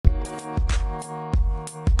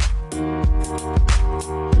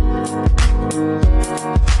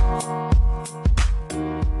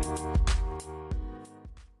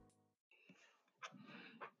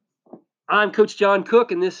I'm Coach John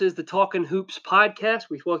Cook, and this is the Talking Hoops podcast.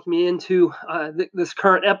 We welcome you into this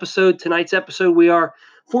current episode. Tonight's episode, we are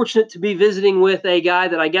fortunate to be visiting with a guy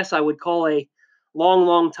that I guess I would call a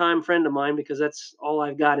long time friend of mine, because that's all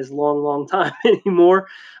I've got is long time anymore.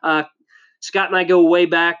 Scott and I go way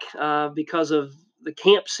back because of the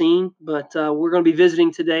camp scene, but we're going to be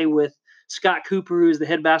visiting today with Scott Cooper, who is the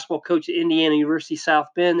head basketball coach at Indiana University South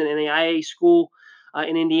Bend, an NAIA school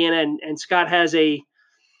in Indiana. And Scott has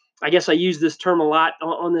I guess I use this term a lot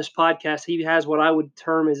on this podcast. He has what I would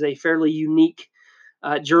term as a fairly unique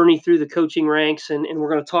journey through the coaching ranks, and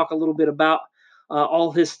we're going to talk a little bit about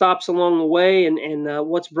all his stops along the way and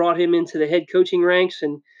what's brought him into the head coaching ranks.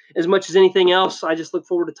 And as much as anything else, I just look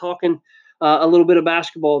forward to talking a little bit of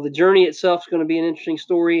basketball. The journey itself is going to be an interesting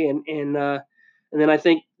story, and then I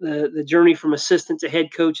think the journey from assistant to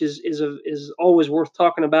head coach is always worth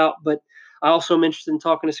talking about. But I also am interested in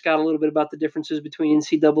talking to Scott a little bit about the differences between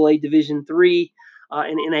NCAA Division III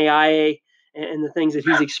and NAIA and the things that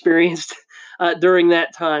he's experienced during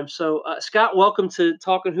that time. So, Scott, welcome to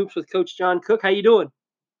Talking Hoops with Coach John Cook. How you doing?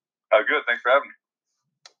 Good. Thanks for having me.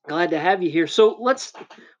 Glad to have you here. So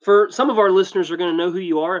for some of our listeners are going to know who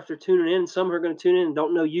you are if they're tuning in. Some are going to tune in and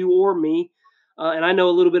don't know you or me. And I know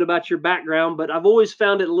a little bit about your background, but I've always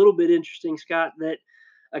found it a little bit interesting, Scott, that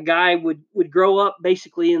a guy would grow up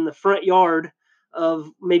basically in the front yard of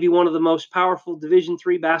maybe one of the most powerful Division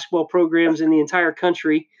III basketball programs in the entire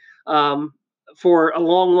country for a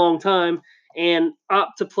long time, and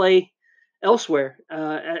opt to play elsewhere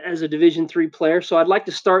as a Division III player. So I'd like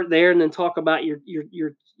to start there and then talk about your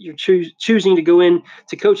choosing to go in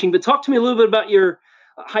to coaching. But talk to me a little bit about your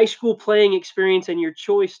high school playing experience and your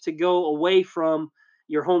choice to go away from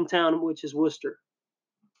your hometown, which is Worcester.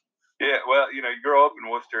 Yeah, well, you grow up in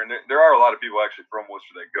Worcester, and there are a lot of people actually from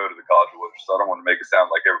Worcester that go to the College of Worcester, so I don't want to make it sound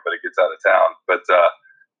like everybody gets out of town. But,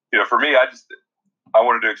 for me, I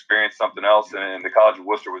wanted to experience something else, and the College of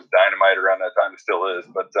Worcester was dynamite around that time. It still is.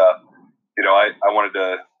 But, I wanted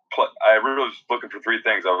to I really was looking for three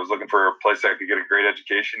things. I was looking for a place that I could get a great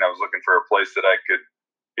education. I was looking for a place that I could,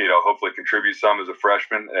 hopefully contribute some as a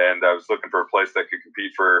freshman, and I was looking for a place that could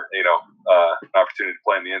compete for, an opportunity to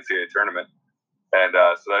play in the NCAA tournament. And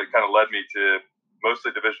so that kind of led me to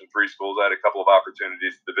mostly Division III schools. I had a couple of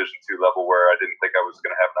opportunities at Division II level where I didn't think I was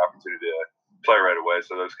going to have an opportunity to play right away.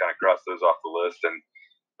 So those kind of crossed those off the list. And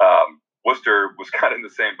Worcester was kind of in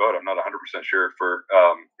the same boat. I'm not 100% sure for,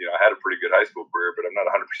 I had a pretty good high school career, but I'm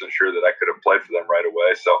not 100% sure that I could have played for them right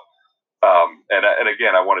away. So, and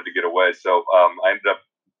again, I wanted to get away. So I ended up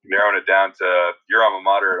narrowing it down to your alma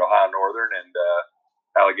mater at Ohio Northern and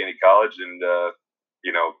Allegheny College. And,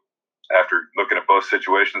 after looking at both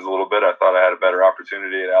situations a little bit, I thought I had a better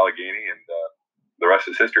opportunity at Allegheny, and the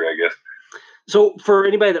rest is history, I guess. So for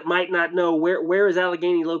anybody that might not know, where is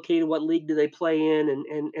Allegheny located? What league do they play in?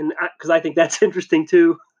 And because I think that's interesting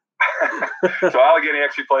too. So Allegheny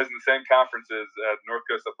actually plays in the same conference as North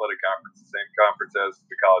Coast Athletic Conference, the same conference as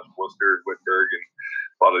the College of Worcester, Whitburg, and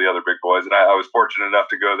a lot of the other big boys. And I was fortunate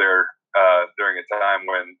enough to go there during a time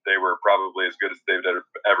when they were probably as good as they've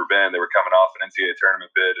ever been. They were coming off an NCAA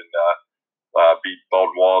tournament bid and beat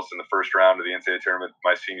Baldwin Wallace in the first round of the NCAA tournament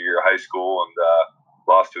my senior year of high school, and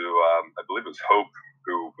lost to I believe it was Hope,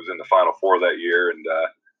 who was in the Final Four that year, and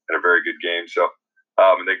had a very good game. So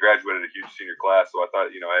and they graduated a huge senior class, so I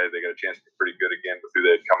thought, hey, they got a chance to be pretty good again with who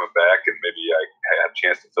they had coming back, and maybe I had a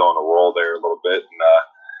chance to fill in a role there a little bit. And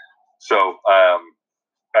so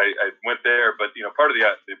I went there, but part of the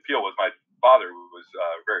appeal was my father, who was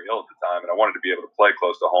very ill at the time, and I wanted to be able to play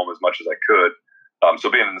close to home as much as I could. So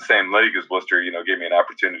being in the same league as Worcester, gave me an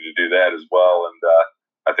opportunity to do that as well. And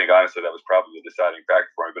I think honestly that was probably the deciding factor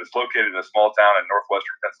for me. But it's located in a small town in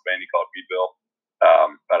northwestern Pennsylvania called Meadville,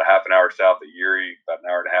 about a half an hour south of Erie, about an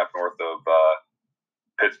hour and a half north of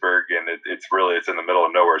Pittsburgh, and it's in the middle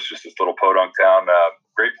of nowhere. It's just this little podunk town.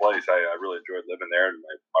 Great place. I really enjoyed living there, and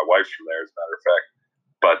my wife's from there, as a matter of fact.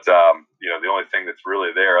 But the only thing that's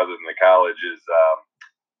really there, other than the college, is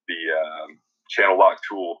the Channel Lock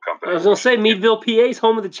Tool Company. I was going to say Meadville, PA is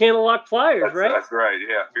home of the Channel Lock Flyers, right? That's right.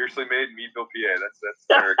 Yeah, fiercely made in Meadville, PA. That's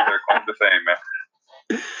their claim to fame,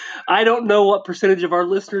 man. I don't know what percentage of our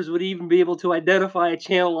listeners would even be able to identify a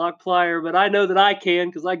Channel Lock Flyer, but I know that I can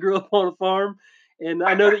because I grew up on a farm, and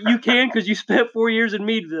I know that you can because you spent 4 years in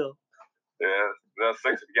Meadville. Yeah,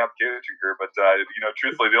 thanks for the application career. But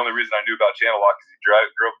truthfully, the only reason I knew about Channel Lock is you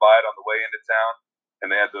drove by it on the way into town,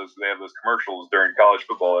 and they have those commercials during college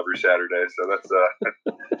football every Saturday. So that's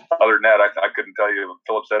other than that, I couldn't tell you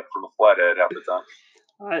Phillips Head from a flathead half the time.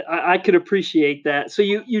 I could appreciate that. So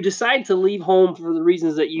you decide to leave home for the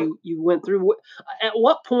reasons that you went through. At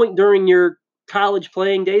what point during your college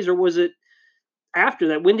playing days, or was it after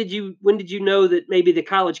that, when did you know that maybe the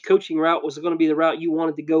college coaching route was going to be the route you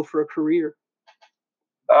wanted to go for a career?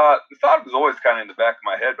 The thought was always kind of in the back of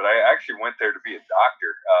my head, but I actually went there to be a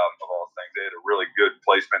doctor, of all things. They had a really good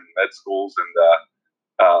placement in med schools, and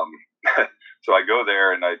so I go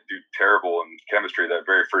there and I do terrible in chemistry that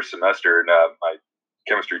very first semester. And my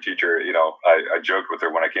chemistry teacher, I joked with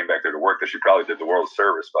her when I came back there to work that she probably did the world a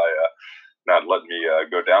service by not letting me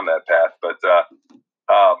go down that path. But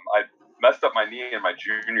I messed up my knee in my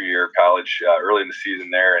junior year of college early in the season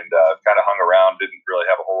there, and kind of hung around, didn't really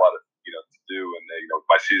have a whole lot of to do, and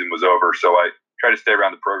my season was over. So I tried to stay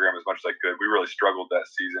around the program as much as I could. We really struggled that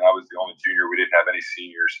season. I was the only junior. We didn't have any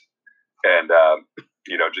seniors, and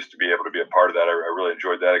just to be able to be a part of that, I really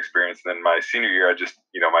enjoyed that experience. And then my senior year, I just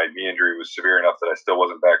my knee injury was severe enough that I still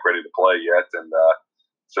wasn't back ready to play yet, and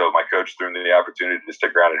so my coach threw me the opportunity to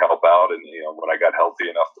stick around and help out. And when I got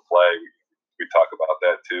healthy enough to play, we talk about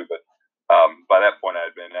that too. But by that point, I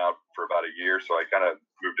had been out for about a year, so I kind of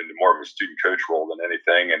moved into more of a student coach role than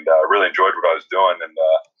anything, and really enjoyed what I was doing, and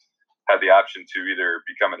had the option to either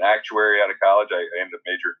become an actuary out of college. I ended up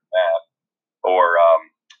majoring in math, or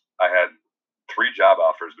I had 3 job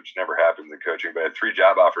offers, which never happens in coaching, but I had 3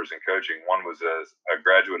 job offers in coaching. One was as a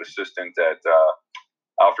graduate assistant at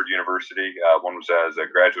Alfred University. One was as a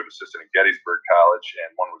graduate assistant at Gettysburg College,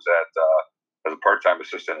 and one was as a part-time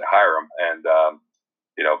assistant at Hiram. And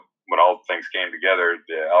when all things came together,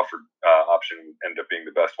 the Alfred option ended up being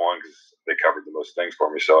the best one because they covered the most things for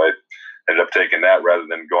me. So I ended up taking that rather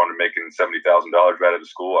than going and making $70,000 right out of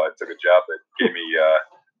school. I took a job that gave me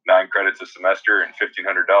 9 credits a semester and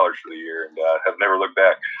 $1,500 for the year, and have never looked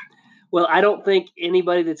back. Well, I don't think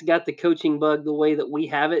anybody that's got the coaching bug the way that we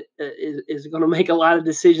have it is going to make a lot of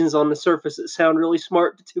decisions on the surface that sound really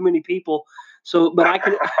smart to too many people. So, but I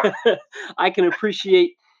can I can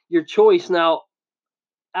appreciate your choice. Now,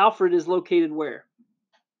 Alfred is located where?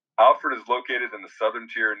 Alfred is located in the southern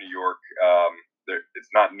tier of New York. It's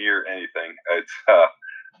not near anything.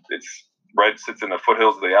 Sits in the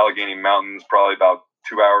foothills of the Allegheny Mountains, probably about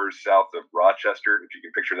 2 hours south of Rochester, if you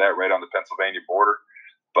can picture that, right on the Pennsylvania border.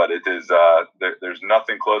 But it is there's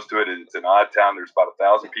nothing close to it. It's an odd town. There's about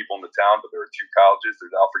 1,000 people in the town, but there are 2 colleges.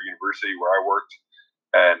 There's Alfred University, where I worked,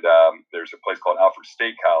 and there's a place called Alfred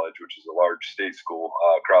State College, which is a large state school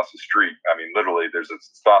across the street. I mean, literally, there's a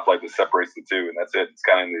stoplight that separates the two, and that's it. It's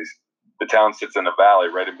kind of the town sits in a valley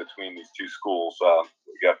right in between these 2 schools.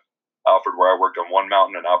 We got Alfred, where I worked, on one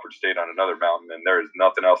mountain, and Alfred State on another mountain, and there is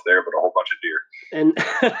nothing else there but a whole bunch of deer. And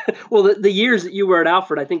well, the years that you were at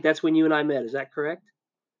Alfred, I think that's when you and I met. Is that correct?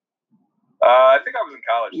 I think I was in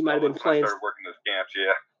college. You might have been playing. I started working those camps.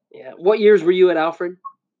 Yeah. Yeah. What years were you at Alfred?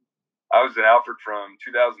 I was in Alfred from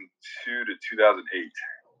 2002 to 2008.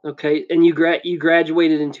 Okay, and you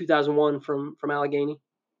graduated in 2001 from Allegheny?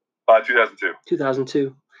 2002.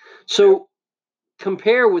 2002. So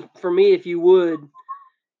compare for me, if you would,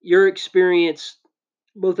 your experience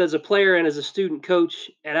both as a player and as a student coach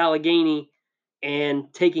at Allegheny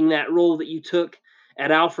and taking that role that you took at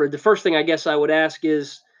Alfred. The first thing I guess I would ask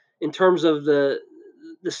is, in terms of the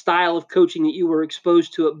style of coaching that you were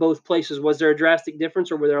exposed to at both places, was there a drastic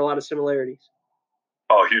difference, or were there a lot of similarities?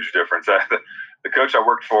 Oh, huge difference. The coach I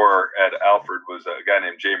worked for at Alfred was a guy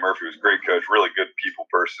named Jay Murphy. He was a great coach, really good people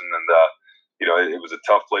person, and it was a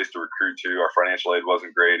tough place to recruit to. Our financial aid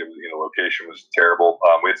wasn't great. It was, location was terrible.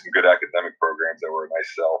 We had some good academic programs that were a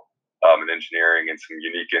nice sell, in engineering, and some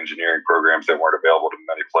unique engineering programs that weren't available to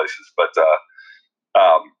many places. But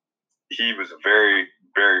he was very,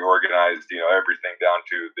 very organized. Everything down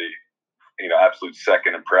to the absolute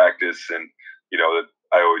second in practice, and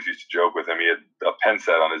I always used to joke with him. He had a pen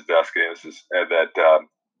set on his desk, and that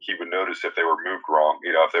he would notice if they were moved wrong.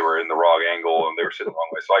 If they were in the wrong angle and they were sitting the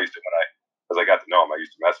wrong way. So I used to, as I got to know him, I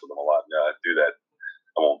used to mess with him a lot and do that.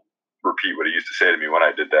 I won't repeat what he used to say to me when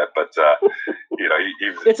I did that, but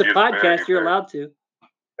he was. It's a podcast. You're allowed to.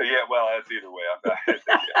 Yeah, well, that's either way.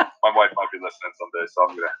 My wife might be listening someday, so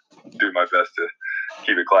I'm gonna do my best to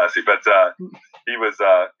keep it classy. But he was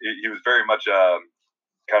very much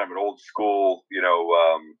kind of an old school,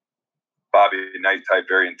 Bobby Knight type,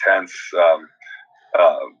 very intense.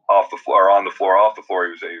 Off the floor, on the floor, off the floor,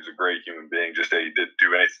 he was a great human being. Just he didn't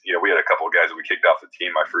do anything. We had a couple of guys that we kicked off the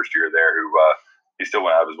team my first year there who he still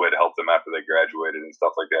went out of his way to help them after they graduated and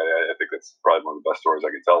stuff like that. I think that's probably one of the best stories I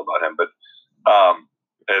can tell about him. But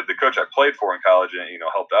the coach I played for in college and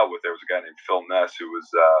helped out with, there was a guy named Phil Ness who was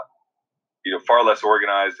far less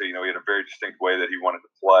organized. He had a very distinct way that he wanted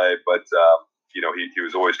to play, but he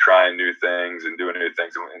was always trying new things and doing new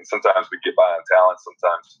things. And sometimes we'd get by on talent.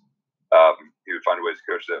 Sometimes he would find ways to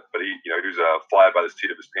coach that. But he was a fly by the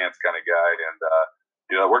seat of his pants kind of guy, and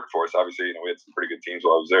that worked for us. Obviously, we had some pretty good teams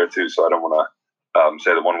while I was there too, so I don't want to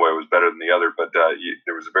say that one way was better than the other, but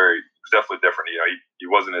there was it was definitely different. He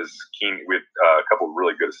wasn't as keen. We had a couple of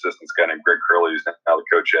really good assistants, a guy named Greg Curley, who's now the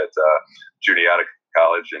coach at Juniata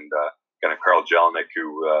College, and a guy named Carl Jelinek, who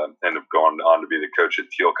ended up going on to be the coach at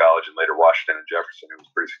Thiel College and later Washington and Jefferson, who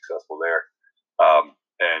was pretty successful there.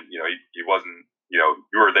 And he wasn't,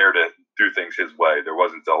 you were there to do things his way. There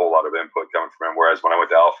wasn't a whole lot of input coming from him. Whereas when I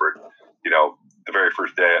went to Alfred, the very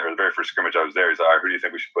first day or the very first scrimmage I was there, he's like, all right, who do you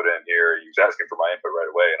think we should put in here? He was asking for my input right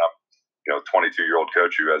away. And I'm, 22-year-old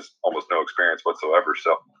coach who has almost no experience whatsoever.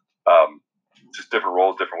 So just different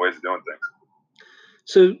roles, different ways of doing things.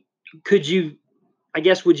 So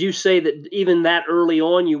would you say that even that early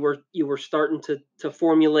on, you were starting to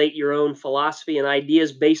formulate your own philosophy and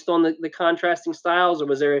ideas based on the contrasting styles, or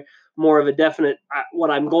was there more of a definite what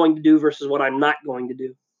I'm going to do versus what I'm not going to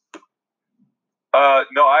do?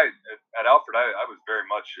 No, at Alfred, I was very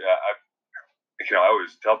much, I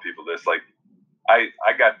always tell people this, like, I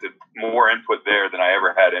got more input there than I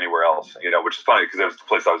ever had anywhere else, which is funny because it was the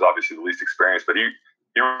place I was obviously the least experienced, but he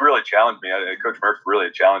really challenged me. Coach Murphy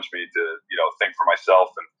really challenged me to, think for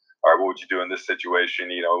myself and, all right, what would you do in this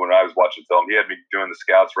situation? When I was watching film, he had me doing the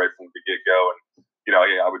scouts right from the get-go, and,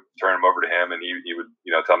 I would turn him over to him, and he would,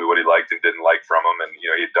 tell me what he liked and didn't like from him, and,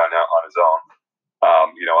 he'd done that on his own.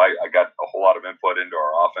 I got a whole lot of input into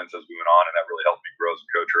our offense as we went on, and that really helped me grow as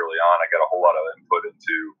a coach early on. I got a whole lot of input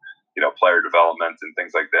into, player development and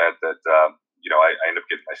things like that, I ended up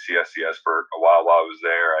getting my CSCS for a while I was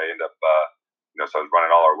there. I ended up, so I was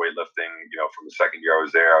running all our weightlifting, from the second year I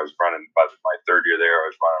was there. I was running, by my third year there, I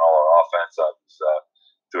was running all our offense. I was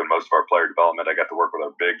doing most of our player development. I got to work with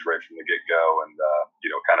our bigs right from the get-go and,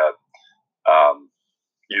 kind of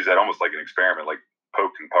use that almost like an experiment, like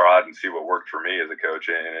poke and prod and see what worked for me as a coach.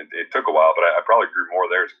 And it took a while, but I probably grew more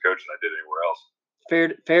there as a coach than I did anywhere else.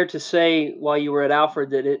 Fair to say, while you were at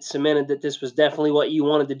Alfred, that it cemented that this was definitely what you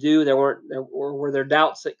wanted to do. Were there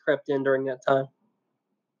doubts that crept in during that time?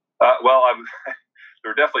 Well,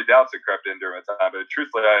 there were definitely doubts that crept in during that time, but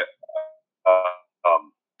truthfully,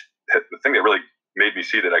 the thing that really made me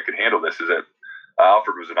see that I could handle this is that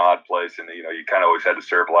Alfred was an odd place, and you kind of always had to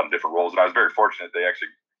serve a lot of different roles. And I was very fortunate; they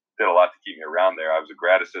actually did a lot to keep me around there. I was a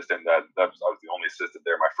grad assistant. I was the only assistant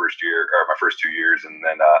there my first 2 years, and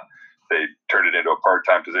then they turned it into a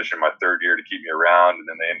part-time position my third year to keep me around, and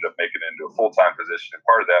then they ended up making it into a full-time position. And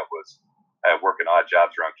part of that was I working odd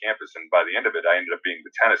jobs around campus, and by the end of it, I ended up being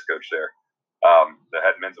the tennis coach there, the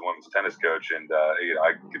head men's and women's tennis coach. And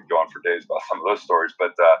I could go on for days about some of those stories,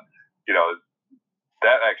 but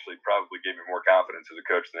that actually probably gave me more confidence as a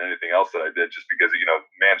coach than anything else that I did, just because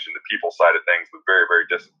managing the people side of things with very,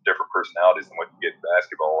 very different personalities than what you get in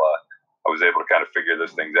basketball. I was able to kind of figure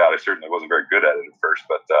those things out. I certainly wasn't very good at it at first,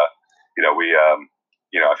 but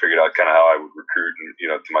I figured out kind of how I would recruit and,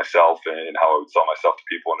 to myself, and how I would sell myself to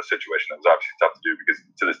people in a situation that was obviously tough to do, because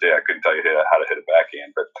to this day I couldn't tell you how to hit a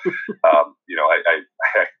backhand. But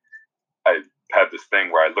I have this thing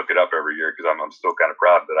where I look it up every year because I'm still kind of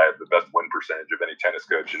proud that I have the best win percentage of any tennis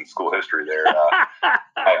coach in school history there.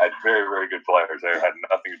 I had very, very good players there. It had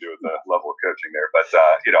nothing to do with the level of coaching there, but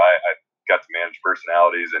I got to manage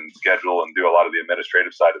personalities and schedule and do a lot of the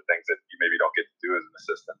administrative side of things that you maybe don't get to do as an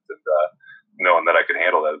assistant. And knowing that I could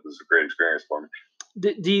handle that was a great experience for me.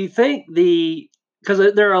 Do you think because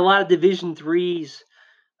there are a lot of Division IIIs,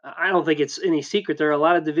 I don't think it's any secret, there are a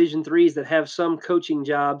lot of Division IIIs that have some coaching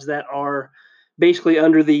jobs that are basically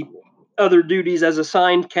under the other duties as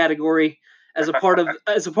assigned category as a part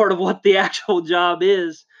of what the actual job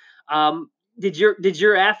is. Did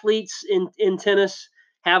your athletes in tennis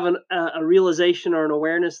have a realization or an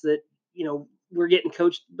awareness that we're getting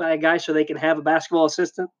coached by a guy so they can have a basketball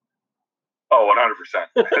assistant? Oh,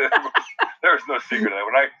 100%. There's no secret to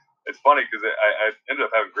that. It's funny because I ended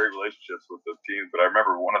up having great relationships with those teams, but I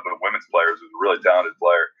remember one of the women's players was a really talented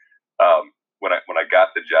player. When I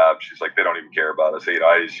got the job, she's like, they don't even care about us.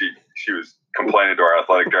 She was complaining to our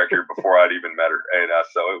athletic director before I'd even met her. And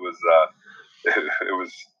so it was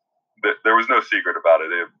there was no secret about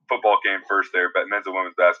it. Football came first there, but men's and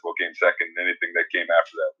women's basketball came second. Anything that came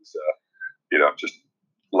after that was, just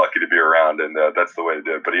lucky to be around, and that's the way to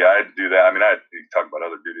do it. But yeah, I had to do that. I mean, you talk about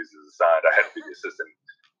other duties as assigned. I had to be the assistant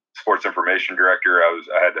sports information director. I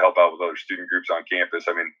had to help out with other student groups on campus.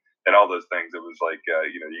 I mean, and all those things. It was like,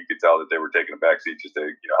 you could tell that they were taking a backseat just to,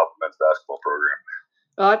 help the men's basketball program.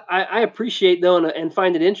 I appreciate though, and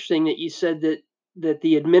find it interesting that you said that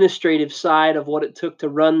the administrative side of what it took to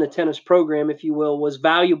run the tennis program, if you will, was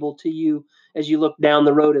valuable to you as you look down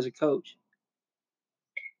the road as a coach.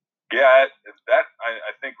 Yeah, that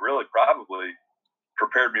I think really probably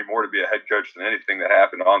prepared me more to be a head coach than anything that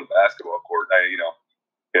happened on the basketball court.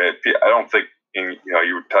 I don't think, you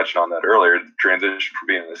were touching on that earlier, the transition from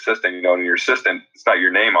being an assistant, and your assistant, it's not your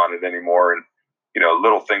name on it anymore. And,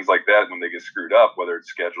 little things like that, when they get screwed up, whether it's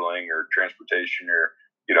scheduling or transportation or,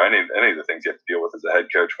 any of the things you have to deal with as a head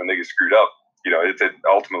coach, when they get screwed up, it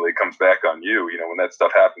ultimately comes back on you. When that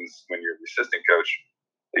stuff happens when you're the assistant coach,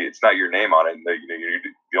 it's not your name on it. And you're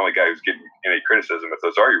the only guy who's getting any criticism if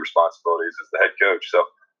those are your responsibilities as the head coach. So,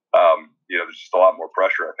 there's just a lot more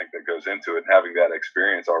pressure, I think, that goes into it. And having that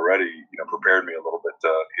experience already, prepared me a little bit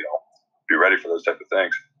to, be ready for those type of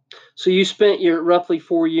things. So you spent your roughly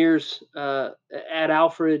 4 years at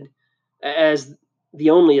Alfred as the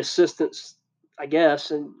only assistants, I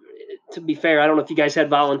guess. And to be fair, I don't know if you guys had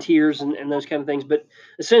volunteers and those kind of things, but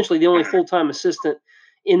essentially the only full-time assistant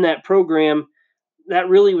in that program. That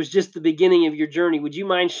really was just the beginning of your journey. Would you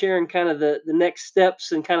mind sharing kind of the next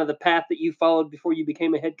steps and kind of the path that you followed before you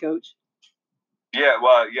became a head coach? Yeah,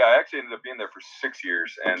 I actually ended up being there for 6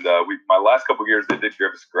 years, and my last couple of years they did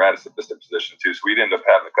give us a grad assistant position too, so we'd end up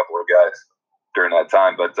having a couple of guys during that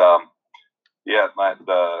time. But the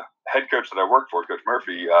head coach that I worked for, Coach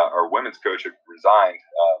Murphy, our women's coach, had resigned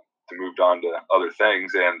to moved on to other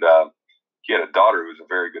things, and he had a daughter who was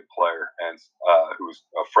a very good player and who was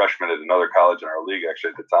a freshman at another college in our league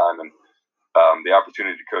actually at the time, and the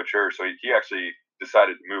opportunity to coach her. So he actually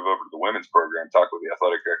decided to move over to the women's program, talked with the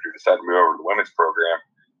athletic director, decided to move over to the women's program,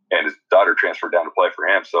 and his daughter transferred down to play for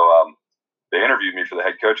him. So they interviewed me for the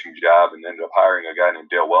head coaching job and ended up hiring a guy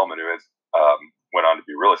named Dale Wellman, who went on to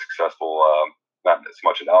be really successful, not as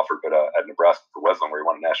much at Alfred, but at Nebraska for Wesleyan, where he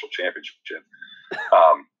won a national championship.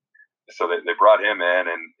 So they brought him in,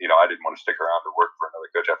 and I didn't want to stick around to work for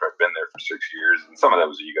another coach after I'd been there for 6 years, and some of that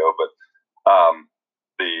was ego. But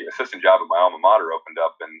the assistant job at my alma mater opened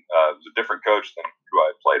up, and it was a different coach than who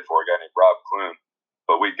I had played for, a guy named Rob Clune.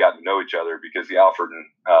 But we'd gotten to know each other because the Alfred and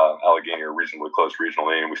Allegheny are reasonably close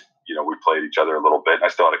regionally, and we played each other a little bit. And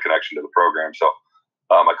I still had a connection to the program, so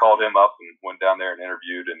I called him up and went down there and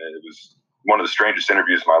interviewed, and it was one of the strangest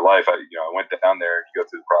interviews of my life. I went down there and you go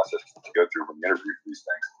through the process to go through when you interview for these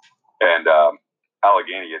things. And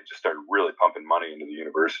Allegheny had just started really pumping money into the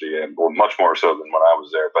university, and much more so than when I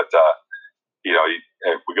was there. But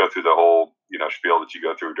we go through the whole spiel that you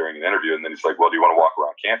go through during an interview, and then he's like, "Well, do you want to walk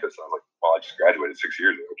around campus?" And I was like, "Well, I just graduated 6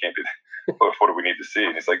 years ago. Can't be. What do we need to see?"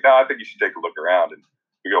 And he's like, "No, I think you should take a look around." And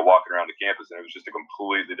we go walking around the campus, and it was just a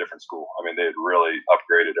completely different school. I mean, they had really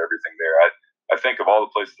upgraded everything there. I think of all the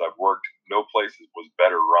places I've worked, no place was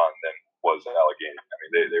better run than was Allegheny. I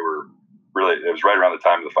mean, they were really, it was right around the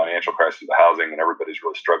time of the financial crisis of the housing, and everybody's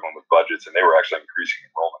really struggling with budgets, and they were actually increasing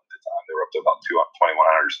enrollment at the time. They were up to about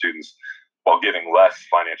 2,100 students while giving less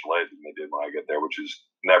financial aid than they did when I get there, which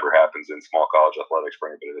never happens in small college athletics for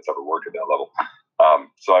anybody that's ever worked at that level.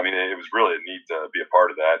 So, I mean, it was really neat to be a part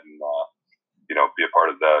of that and, be a part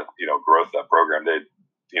of the, growth of that program. They'd,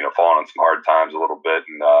 fallen on some hard times a little bit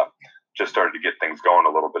and just started to get things going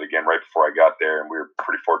a little bit again right before I got there. And we were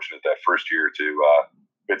pretty fortunate that first year to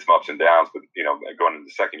hit some ups and downs. But, going into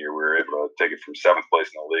the second year, we were able to take it from 7th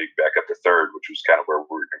place in the league back up to 3rd, which was kind of where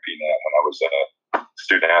we were competing at when I was a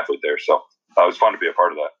student athlete there. So it was fun to be a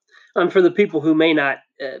part of that. And for the people who may not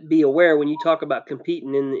be aware, when you talk about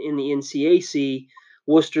competing in the NCAC,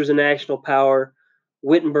 Worcester's a national power.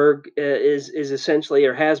 Wittenberg is essentially,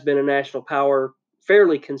 or has been, a national power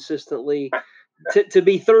fairly consistently. To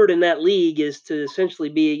be 3rd in that league is to essentially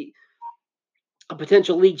be a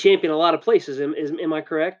potential league champion in a lot of places. Am I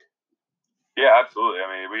correct? Yeah, absolutely. I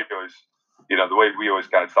mean, we always, the way we always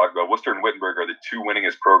kind of talk about, Worcester and Wittenberg are the 2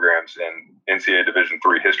 winningest programs in NCAA Division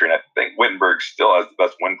III history, and I think Wittenberg still has the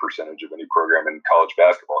best win percentage of any program in college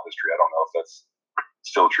basketball history. I don't know if that's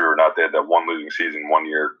still true or not. They had that one losing season 1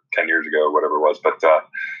 year, 10 years ago, or whatever it was. But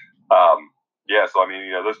yeah, so I mean,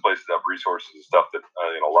 those places have resources and stuff that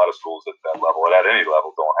a lot of schools at that level and at any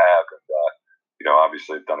level don't have. And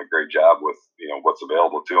obviously they've done a great job with what's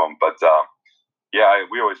available to them. But yeah,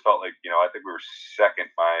 we always felt like I think we were 2nd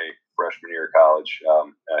my freshman year of college.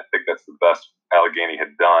 And I think that's the best Allegheny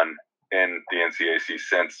had done in the NCAC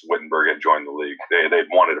since Wittenberg had joined the league.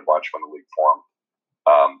 They'd won it a bunch when the league formed,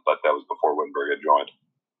 but that was before Wittenberg had joined.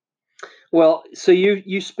 Well, so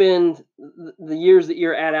you spend the years that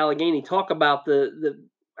you're at Allegheny. Talk about the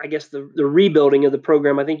rebuilding of the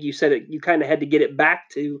program. I think you said you kind of had to get it back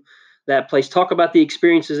to that place. Talk about the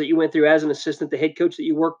experiences that you went through as an assistant, the head coach that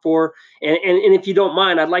you worked for, and if you don't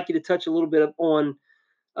mind, I'd like you to touch a little bit on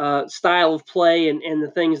style of play and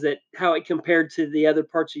the things how it compared to the other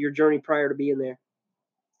parts of your journey prior to being there.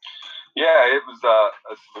 Yeah, it was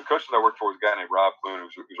the coach that I worked for was a guy named Rob Clune,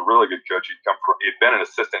 who was a really good coach. He'd been an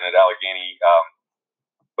assistant at Allegheny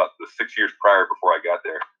about the 6 years prior before I got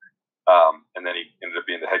there. And then he ended up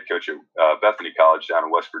being the head coach at Bethany College down in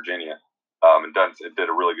West Virginia. And did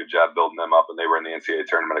a really good job building them up, and they were in the NCAA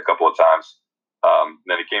tournament a couple of times.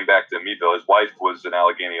 Then he came back to Meadville. His wife was an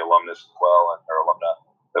Allegheny alumnus as well, or alumna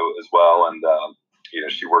as well, and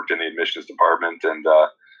she worked in the admissions department, and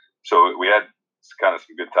so we had kind of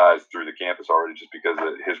some good ties through the campus already, just because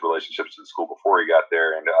of his relationships to the school before he got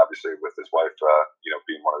there, and obviously with his wife,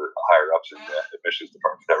 being one of the higher ups in the admissions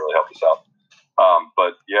department, that really helped us out.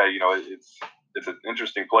 But yeah, it's an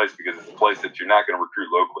interesting place because it's a place that you're not going to recruit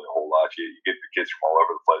locally a whole lot. You get the kids from all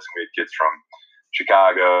over the place. And we had kids from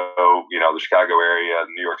Chicago, the Chicago area,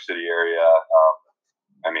 the New York City area.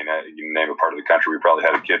 You name a part of the country, we probably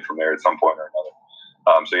had a kid from there at some point or another.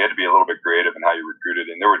 So you had to be a little bit creative in how you recruited.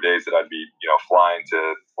 And there were days that I'd be, flying to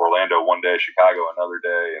Orlando one day, Chicago another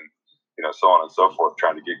day, and, so on and so forth,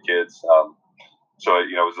 trying to get kids. So,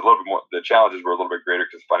 it was a little bit more, the challenges were a little bit greater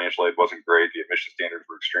because financial aid wasn't great. The admission standards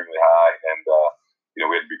were extremely high. And,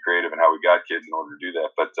 we had to be creative in how we got kids in order to do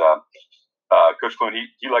that. But Coach Clune,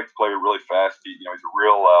 he liked to play really fast. He's a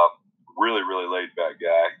real, really, really laid back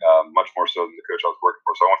guy, much more so than the coach I was working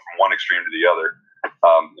for. So I went from one extreme to the other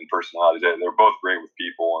in personality. They're both great with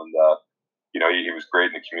people. And, he was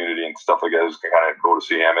great in the community and stuff like that. It was kind of cool to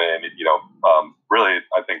see him. And, really,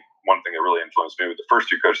 I think one thing that really influenced me with the first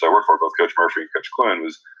two coaches I worked for, both Coach Murphy and Coach Clune,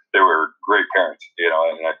 was they were great parents,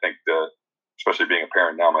 and I think especially being a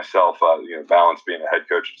parent now myself, balance being a head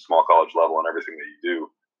coach at a small college level and everything that you do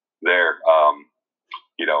there,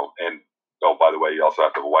 and oh, by the way, you also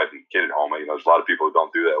have to have a wife and kid at home. There's a lot of people who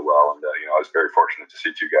don't do that well, and I was very fortunate to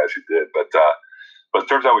see two guys who did. But in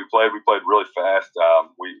terms of how we played really fast.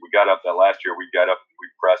 We got up that last year. We got up and we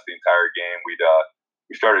pressed the entire game.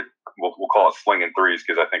 We started, we'll call it slinging threes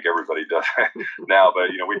because I think everybody does now.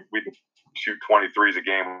 But we'd shoot 20 threes a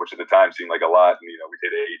game, which at the time seemed like a lot, and we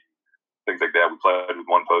did 8, things like that. We played with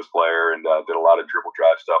one post player and did a lot of dribble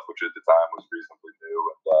drive stuff, which at the time was reasonably new.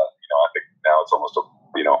 And I think now it's almost a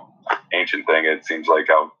ancient thing. It seems like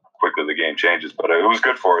how quickly the game changes, but it was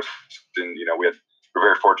good for us. And we're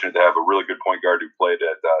very fortunate to have a really good point guard who played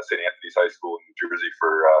at St. Anthony's High School in New Jersey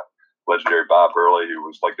for legendary Bob Hurley, who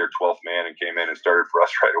was like their 12th man and came in and started for us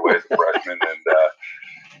right away as a freshman. And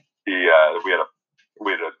we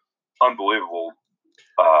had an unbelievable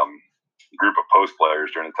group of post players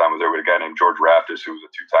during the time I was there. We had a guy named George Raftis, who was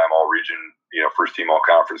a 2-time All-Region, first team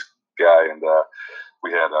All-Conference guy, and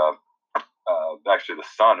we had actually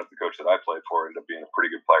the son of the coach that I played for ended up being a pretty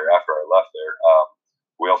good player after I left there.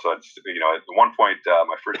 We also had, at one point,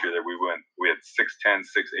 my first year there, we had 6'10",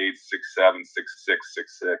 6'8", 6'7", 6'6",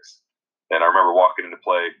 6'6". And I remember walking in to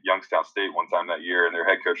play Youngstown State one time that year, and their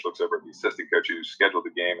head coach looks over at the assistant coach who scheduled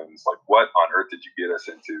the game, and it's like, what on earth did you get us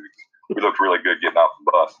into? We looked really good getting off the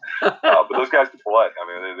bus. But those guys could play.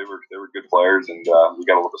 They were good players, and we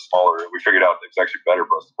got a little bit smaller. We figured out it was actually better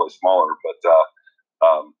for us to play smaller. But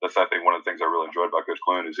that's, I think, one of the things I really enjoyed about Coach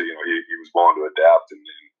Clune is he was willing to adapt and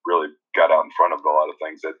really got out in front of a lot of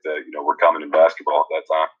things that were common in basketball at that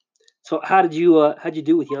time. So how'd you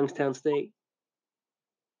do with Youngstown State?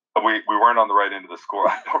 We weren't on the right end of the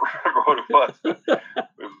score. I don't remember what it was.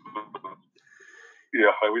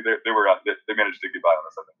 They managed to get by on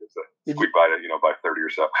us. I think it's squeak by it, by 30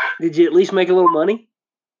 or so. Did you at least make a little money?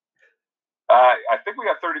 I think we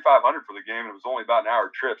got $3,500 for the game, and it was only about an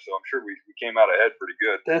hour trip, so I'm sure we came out ahead pretty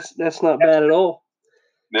good. That's not bad at all.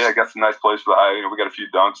 Yeah, I got some nice plays for the high. We got a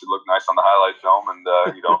few dunks that looked nice on the highlight film, and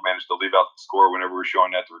managed to leave out the score whenever we were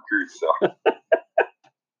showing that to recruits. So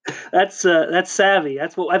that's savvy. I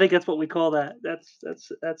think that's what we call that. That's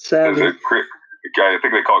savvy. I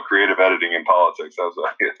think they call it creative editing in politics. That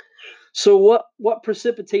was it. So what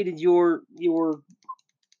precipitated your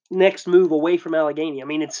next move away from Allegheny?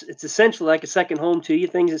 It's essentially like a second home to you.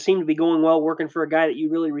 Things that seem to be going well, working for a guy that you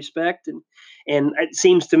really respect, and it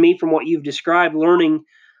seems to me from what you've described,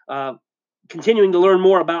 continuing to learn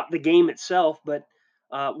more about the game itself. But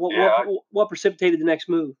what precipitated the next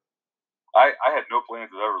move? I had no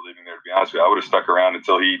plans of ever leaving there, to be honest with you. I would have stuck around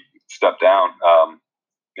until he stepped down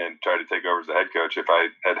and tried to take over as the head coach if I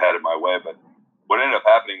had it my way. But what ended up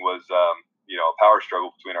happening was a power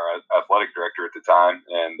struggle between our athletic director at the time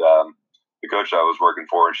and the coach I was working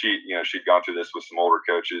for. And she'd gone through this with some older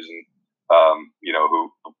coaches and,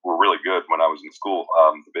 who were really good when I was in school.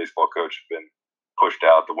 The baseball coach had been pushed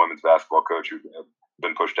out, the women's basketball coach had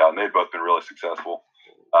been pushed out, and they'd both been really successful.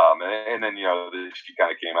 And then, she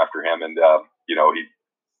kind of came after him, and, he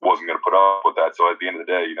wasn't going to put up with that. So at the end of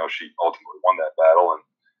the day, she ultimately won that battle. And,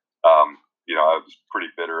 I was pretty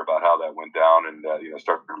bitter about how that went down and,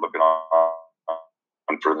 started looking on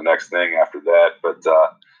for the next thing after that. But,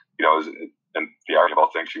 the irony of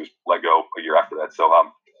all things, she was let go a year after that. So,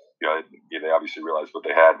 they obviously realized what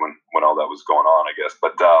they had when all that was going on, I guess.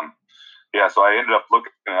 But, so I ended up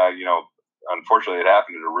looking at, unfortunately it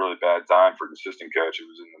happened at a really bad time for an assistant coach.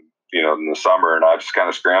 It was in the summer, and I was just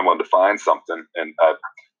kind of scrambling to find something. And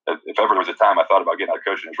if ever there was a time I thought about getting out of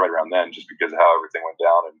coaching, it was right around then, just because of how everything went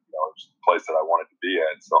down, and it was the place that I wanted to be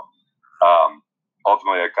at. So,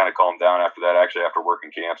 ultimately, I kind of calmed down after that, actually, after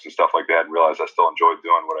working camps and stuff like that, and realized I still enjoyed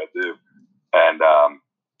doing what I do. And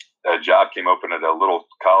a job came open at a little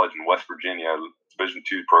college in West Virginia, a Division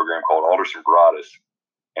II program called Alderson Broaddus.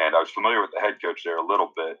 And I was familiar with the head coach there a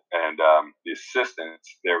little bit. And the assistant,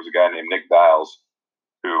 there was a guy named Nick Dials,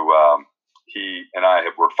 who he and I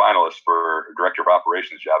were finalists for a director of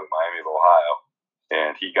operations job in Miami of Ohio.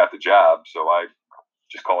 And he got the job, so I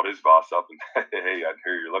just called his boss up and said, hey, I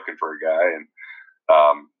hear you're looking for a guy. And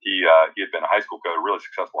he had been a high school coach, a really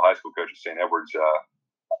successful high school coach at St. Edward's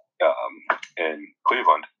in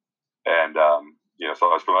Cleveland, and so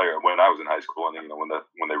I was familiar when I was in high school, and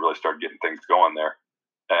when they really started getting things going there,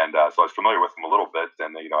 and so I was familiar with them a little bit.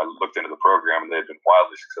 And I looked into the program, and they had been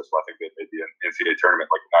wildly successful. I think they made the NCAA tournament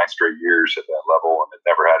like 9 straight years at that level, and it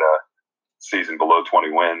never had a season below 20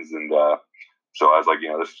 wins. And so I was like,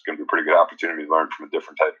 this is going to be a pretty good opportunity to learn from a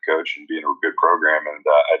different type of coach and be in a good program. And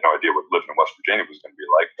I had no idea what living in West Virginia was going to be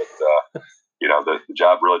like. But, the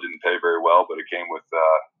job really didn't pay very well, but it came with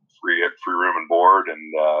free room and board. And,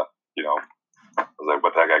 I was like,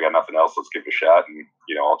 what the heck, I got nothing else. Let's give it a shot. And,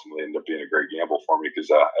 ultimately ended up being a great gamble for me because,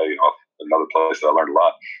 another place that I learned a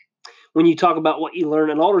lot. When you talk about what you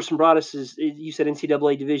learned, and Alderson Broaddus is, you said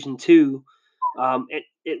NCAA Division II,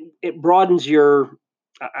 it broadens your,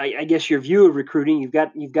 I guess, your view of recruiting. You've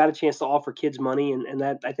got a chance to offer kids money, and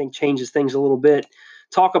that, I think, changes things a little bit.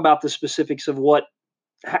 Talk about the specifics of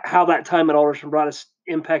how that time at Alderson Broaddus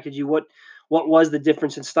impacted you. What was the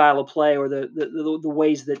difference in style of play, or the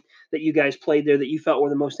ways that you guys played there that you felt were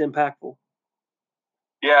the most impactful?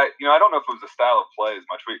 Yeah, I don't know if it was the style of play as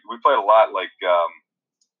much. We played a lot like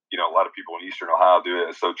a lot of people in Eastern Ohio do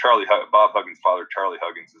it. So Bob Huggins' father, Charlie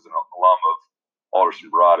Huggins, is an alum of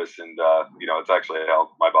Alderson Broaddus, and it's actually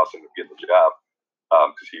how my boss ended up getting the job,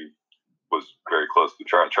 because he was very close to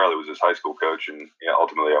Charlie. Charlie was his high school coach, and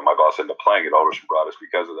ultimately my boss ended up playing at Alderson Broaddus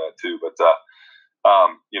because of that too. But so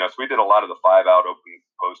we did a lot of the 5-out open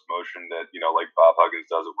post motion that like Bob Huggins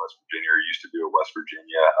does at West Virginia, or used to do at West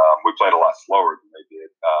Virginia. We played a lot slower than they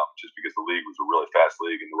did, just because the league was a really fast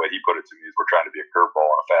league, and the way he put it to me is we're trying to be a curveball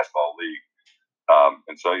in a fastball league.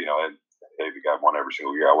 And so the guy won every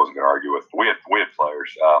single year. I wasn't going to argue with. We had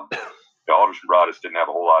players. Alderson Broaddus didn't have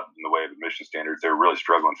a whole lot in the way of admission standards. They were really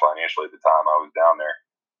struggling financially at the time I was down there.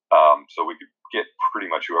 So we could get pretty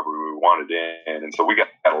much whoever we wanted in. And so we got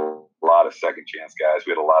a lot of second chance guys.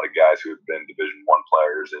 We had a lot of guys who had been Division I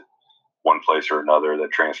players at one place or another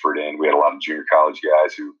that transferred in. We had a lot of junior college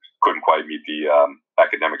guys who couldn't quite meet the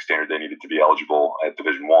academic standard they needed to be eligible at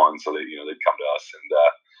Division I. So they'd come to us, and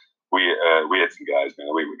we had some guys, man.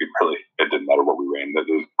 We could really, it didn't matter what we ran.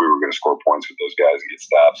 We were going to score points with those guys and get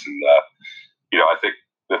stops. And, I think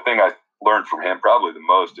the thing I learned from him probably the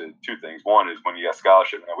most is 2 things. One is when you got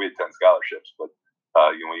scholarship, we had 10 scholarships, but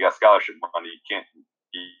when you got scholarship money, you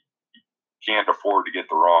can't afford to get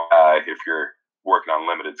the wrong guy if you're working on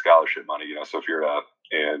limited scholarship money. So if you're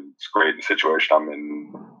in it's great in the situation I'm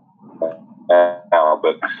in now,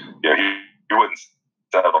 but he wouldn't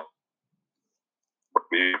settle.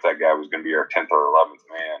 If that guy was going to be our 10th or 11th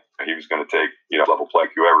man, he was going to take level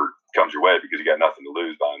play whoever comes your way, because you got nothing to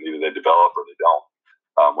lose by him. Either they develop or they don't.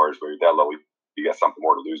 Whereas when you're at that level, you got something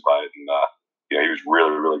more to lose by it. And he was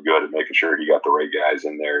really, really good at making sure he got the right guys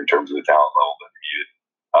in there in terms of the talent level that he needed.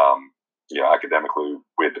 Academically,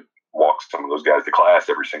 we had to walk some of those guys to class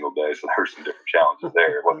every single day, so there were some different challenges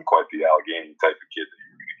there. It wasn't quite the Allegheny type of kid that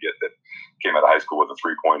you could get that came out of high school with a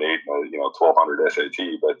 3.8 and a 1200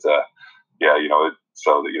 SAT, but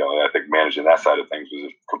I think managing that side of things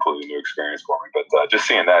was a completely new experience for me. But just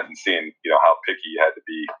seeing that and seeing how picky you had to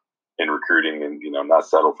be in recruiting and not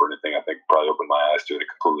settle for anything, I think probably opened my eyes to a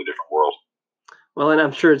completely different world. Well, and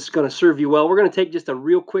I'm sure it's going to serve you well. We're going to take just a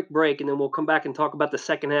real quick break, and then we'll come back and talk about the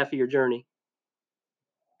second half of your journey.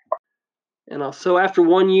 And so after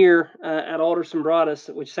 1 year at Alderson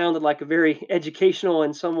Broaddus, which sounded like a very educational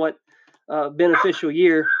and somewhat beneficial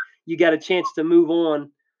year, you got a chance to move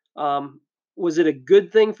on. Was it a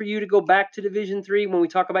good thing for you to go back to Division III when we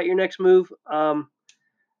talk about your next move?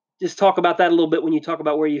 Just talk about that a little bit when you talk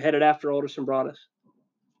about where you headed after Alderson Broaddus.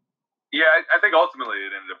 Yeah, I think ultimately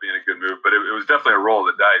it ended up being a good move, but it was definitely a roll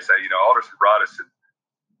of the dice. Alderson Broaddus,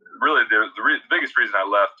 really the biggest reason I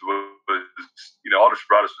left was Aldous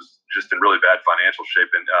Broaddus was just in really bad financial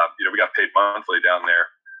shape, and we got paid monthly down there,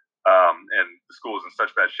 and the school was in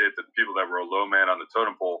such bad shape that the people that were a low man on the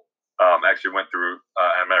totem pole actually went through.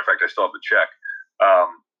 As a matter of fact, I still have the check.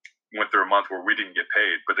 Went through a month where we didn't get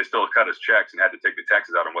paid, but they still cut us checks and had to take the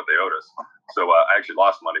taxes out on what they owed us. So I actually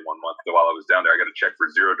lost money one month while I was down there. I got a check for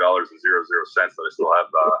 $0.00 that I still have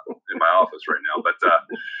in my office right now. But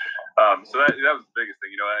so that was the biggest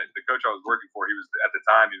thing. The coach I was working for, he was at the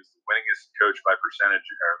time, he was the winningest coach by percentage,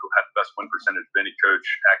 or who had the best win percentage of any coach,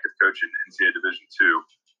 active coach in NCAA Division II.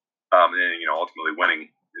 And ultimately winning,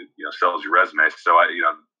 sells your resume. So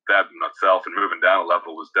that in itself and moving down a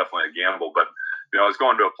level was definitely a gamble. But I was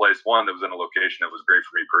going to a place, one, that was in a location that was great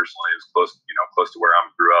for me personally. It was close to where I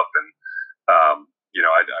grew up, and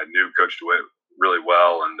I knew Coach DeWitt really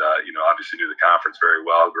well, and obviously knew the conference very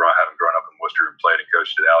well, having grown up in Worcester and played and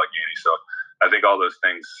coached at Allegheny. So I think all those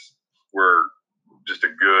things were just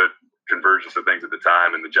a good convergence of things at the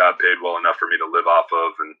time, and the job paid well enough for me to live off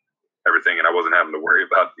of and everything, and I wasn't having to worry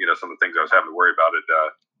about some of the things I was having to worry about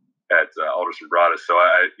at Aldous Broaddus. So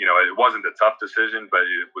it wasn't a tough decision, but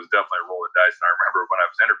it was definitely a roll of dice. And I remember when I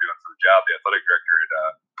was interviewing for the job, the athletic director at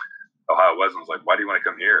Ohio Wesleyan was like, "Why do you want to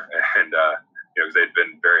come here?" And because they'd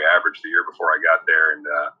been very average the year before I got there, and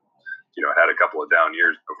had a couple of down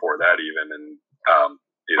years before that even. And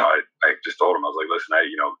I just told him, I was like, "Listen,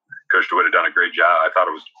 Coach DeWitt had done a great job. I thought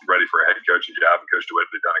I was ready for a head coaching job, and Coach DeWitt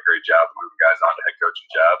had done a great job of moving guys on to head coaching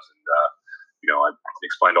jobs." And I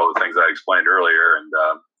explained all the things I explained earlier, and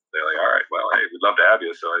they're like, "All right, well, hey, we'd love to have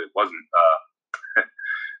you." So it wasn't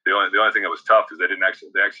the only thing that was tough is they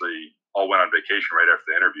actually all went on vacation right after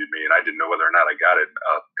they interviewed me, and I didn't know whether or not I got it.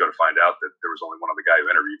 Go to find out that there was only one other guy who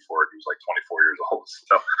interviewed for it. He was like 24 years old.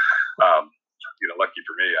 So, lucky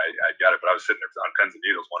for me, I got it. But I was sitting there on pins and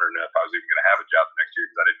needles, wondering if I was even going to have a job the next year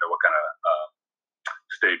because I didn't know what kind of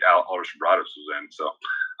state Aldous Broaddus was in. So,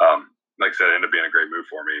 like I said, it ended up being a great move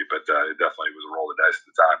for me, but it definitely was a roll of the dice at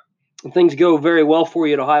the time. And things go very well for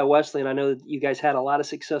you at Ohio Wesleyan. I know that you guys had a lot of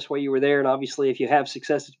success while you were there, and obviously, if you have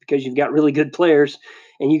success, it's because you've got really good players,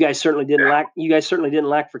 and you guys certainly didn't lack. You guys certainly didn't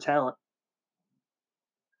lack for talent.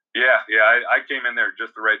 Yeah. I came in there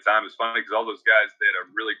just the right time. It's funny because all those guys, they had a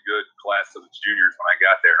really good class of juniors when I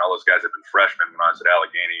got there, and all those guys had been freshmen when I was at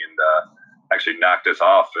Allegheny, and actually knocked us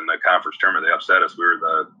off in the conference tournament. They upset us. We were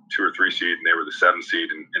the 2 or 3 seed, and they were the 7 seed,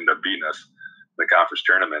 and ended up beating us the conference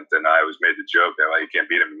tournament. And I always made the joke that, well, you can't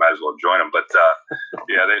beat them, you might as well join them. But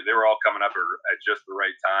they were all coming up at just the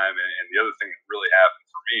right time. And the other thing that really happened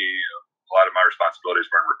for me, a lot of my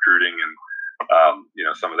responsibilities were in recruiting, and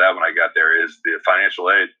some of that when I got there is the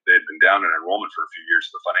financial aid. They had been down in enrollment for a few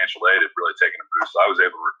years, so the financial aid had really taken a boost. So I was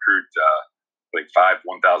able to recruit 5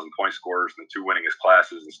 1,000-point scorers in the 2 winningest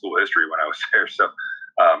classes in school history when I was there. So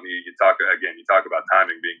you talk about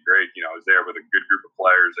timing being great. I was there with a good group of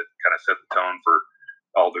players that kind of set the tone for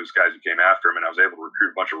all those guys who came after him, and I was able to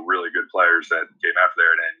recruit a bunch of really good players that came after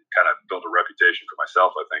there, and kind of build a reputation for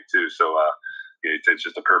myself, I think, too. So it's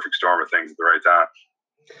just a perfect storm of things at the right time.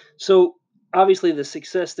 So obviously, the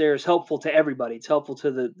success there is helpful to everybody. It's helpful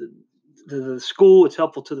to the school. It's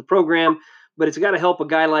helpful to the program. But it's got to help a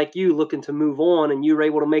guy like you looking to move on, and you were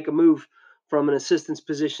able to make a move from an assistant's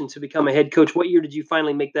position to become a head coach. What year did you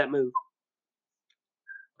finally make that move?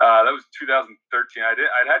 That was 2013.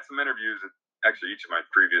 I'd had some interviews at actually each of my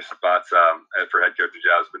previous spots for head coaching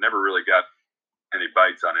jobs, but never really got any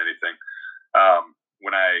bites on anything.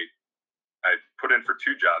 When I put in for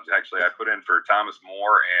 2 jobs, actually, I put in for Thomas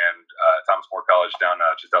More and Thomas More College down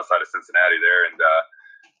just outside of Cincinnati there, and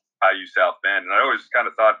IU South Bend. And I always kind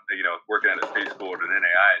of thought, working at a state school at an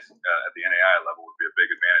at the NAI level would be a big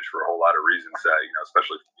advantage for a whole lot of reasons,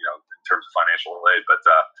 especially, in terms of financial aid. But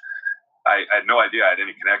I had no idea I had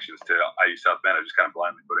any connections to IU South Bend. I just kind of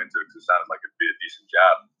blindly put into it because it sounded like it'd be a decent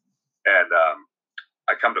job. And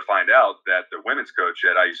I come to find out that the women's coach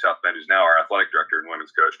at IU South Bend, who's now our athletic director and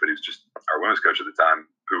women's coach, but he was just our women's coach at the time,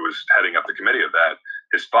 who was heading up the committee of that,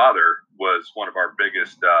 his father was one of our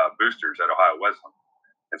biggest boosters at Ohio Wesleyan.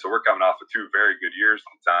 And so we're coming off of 2 very good years at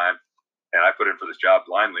the time, and I put in for this job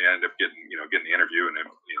blindly. I ended up getting the interview, and then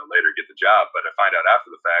later get the job. But I find out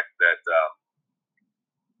after the fact that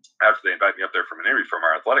after they invite me up there from an interview from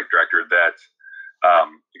our athletic director, that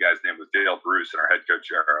the guy's name was Dale Bruce, and our head coach,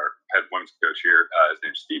 our head women's coach here, his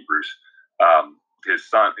name's Steve Bruce. His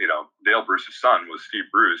son, Dale Bruce's son was Steve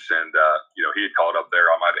Bruce, and he had called up there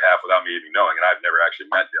on my behalf without me even knowing, and I've never actually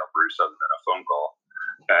met Dale Bruce other than a phone call.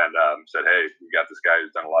 And said, "Hey, we got this guy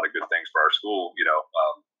who's done a lot of good things for our school. You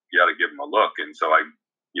got to give him a look." And so I,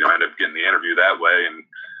 ended up getting the interview that way, and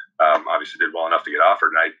obviously did well enough to get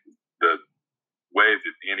offered. And way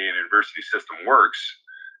that the Indiana University system works,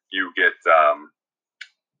 you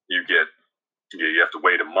have to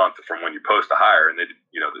wait a month from when you post a hire, and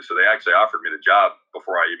so they actually offered me the job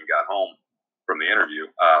before I even got home from the interview.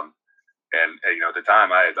 And at the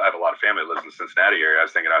time, I have a lot of family that lives in the Cincinnati area. I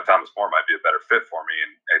was thinking Thomas More might be a better fit for me,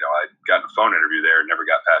 and I got a phone interview there and never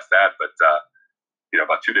got past that. But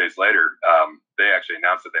about 2 days later, they actually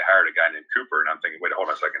announced that they hired a guy named Cooper, and I'm thinking, wait, hold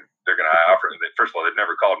on a second, they're going to offer. First of all, they've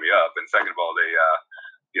never called me up, and second of all,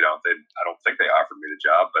 I don't think they offered me the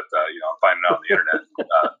job, but I'm finding out on the internet.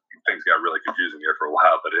 Things got really confusing here for a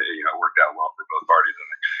while, but it worked out well for both parties, I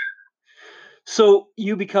think. So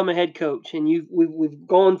you become a head coach, and we've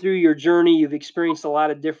gone through your journey. You've experienced a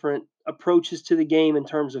lot of different approaches to the game in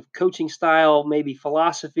terms of coaching style, maybe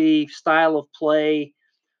philosophy, style of play.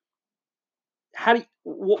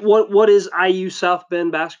 What is IU South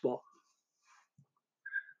Bend basketball?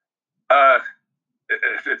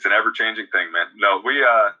 It's an ever-changing thing, man. No, we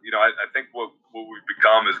I think what we've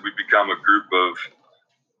become is we've become a group of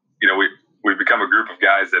we've become a group of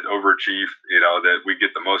guys that overachieve, that we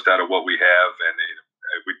get the most out of what we have. And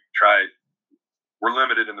we're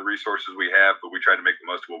limited in the resources we have, but we try to make the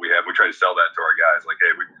most of what we have. We try to sell that to our guys. Like, hey,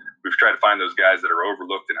 we've tried to find those guys that are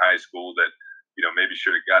overlooked in high school that, maybe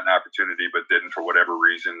should have gotten an opportunity, but didn't for whatever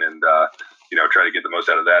reason. And, try to get the most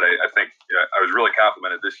out of that. I think I was really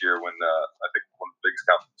complimented this year when I think one of the biggest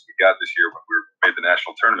compliments we got this year when we made the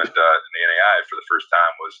national tournament in the NAI for the first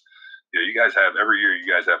time was, you guys have every year. You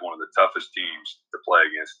guys have one of the toughest teams to play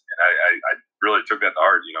against, and I really took that to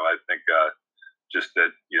heart. I think just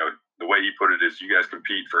that the way he put it is, you guys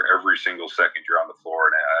compete for every single second you're on the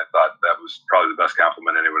floor, and I thought that was probably the best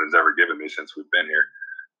compliment anyone has ever given me since we've been here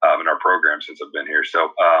in our program since I've been here.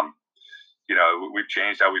 So we've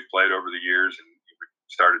changed how we've played over the years, and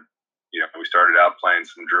we started out playing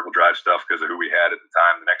some dribble drive stuff because of who we had at the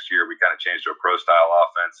time. The next year we kind of changed to a pro style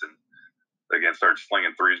offense and again started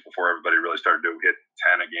slinging threes before everybody really started to hit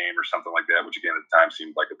 10 a game or something like that, which again at the time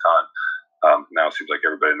seemed like a ton. Now it seems like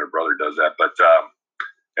everybody and their brother does that. But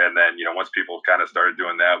and then once people kind of started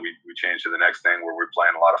doing that, we changed to the next thing where we're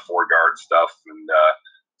playing a lot of 4-guard stuff and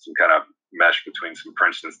some kind of mesh between some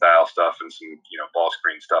Princeton style stuff and some ball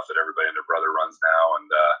screen stuff that everybody and their brother runs now.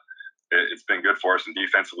 And it's been good for us. And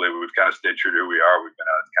defensively, we've kind of stayed true to who we are. We've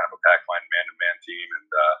been kind of a pack line man-to-man team, and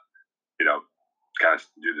kind of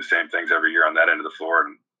do the same things every year on that end of the floor.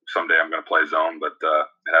 And someday I'm going to play zone, but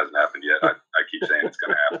it hasn't happened yet. I keep saying it's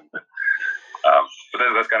going to happen.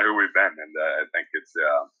 But that's kind of who we've been. And I think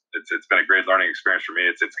it's been a great learning experience for me.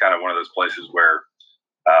 It's kind of one of those places where,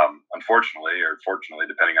 unfortunately or fortunately,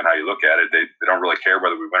 depending on how you look at it, they don't really care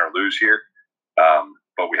whether we win or lose here.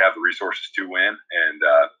 But we have the resources to win. And,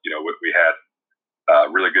 we had a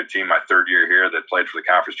really good team my third year here that played for the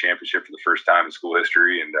conference championship for the first time in school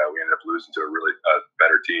history. And we ended up losing to a really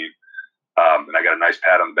better team. And I got a nice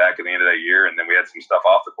pat on the back at the end of that year. And then we had some stuff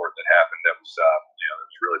off the court that happened that was, that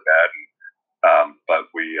was really bad. And, but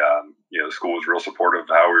we, the school was real supportive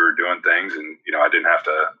of how we were doing things. And, I didn't have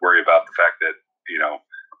to worry about the fact that,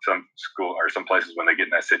 some school or some places when they get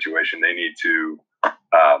in that situation, they need to,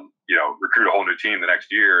 recruit a whole new team the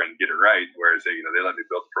next year and get it right. Whereas they let me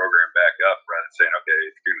build the program back up rather than saying, okay,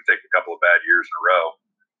 if you're going to take a couple of bad years in a row,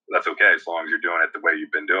 that's okay as long as you're doing it the way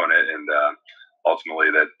you've been doing it. And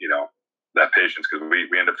ultimately, that that patience, because we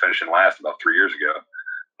ended up finishing last about 3 years ago.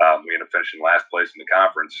 We ended up finishing last place in the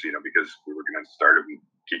conference, because we were going to start and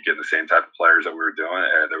keep getting the same type of players that we were doing,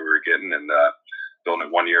 that we were getting, and building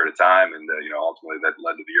it 1 year at a time. And, ultimately that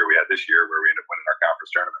led to the year we had this year where we ended up winning our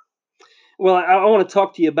conference tournament. Well, I want to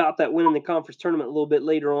talk to you about that winning the conference tournament a little bit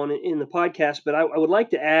later on in the podcast, but I would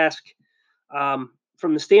like to ask,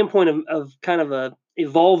 from the standpoint of kind of a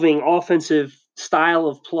evolving offensive style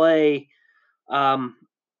of play, do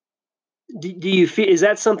you feel, is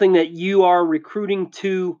that something that you are recruiting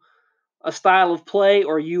to a style of play,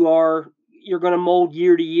 or you're going to mold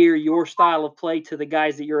year to year your style of play to the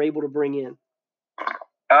guys that you're able to bring in?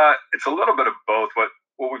 It's a little bit of both.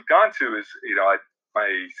 What we've gone to is,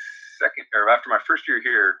 after my first year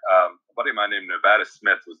here, a buddy of mine named Nevada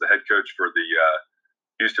Smith was the head coach for the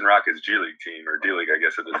Houston Rockets G League team, or D League, I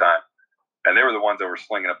guess, at the time. And they were the ones that were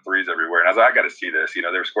slinging up threes everywhere. And I was like, I got to see this. They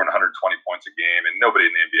were scoring 120 points a game, and nobody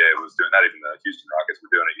in the NBA was doing that. Even the Houston Rockets were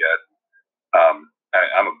doing it yet.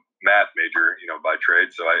 I'm a math major, by trade,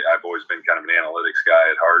 so I've always been kind of an analytics guy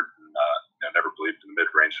at heart, and never believed in the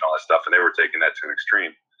mid-range and all that stuff. And they were taking that to an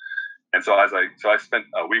extreme. And so I spent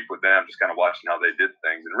a week with them, just kind of watching how they did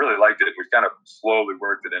things, and really liked it. We kind of slowly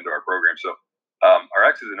worked it into our program. So our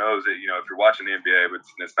X's and O's, if you're watching the NBA,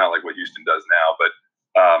 it's not like what Houston does now, but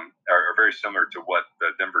are very similar to what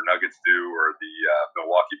the Denver Nuggets do, or the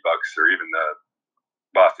Milwaukee Bucks, or even the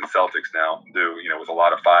Boston Celtics now do, with a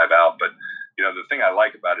lot of 5 out. But, the thing I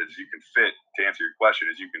like about it is you can fit, to answer your question,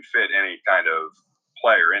 is you can fit any kind of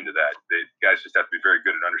player into that. The guys just have to be very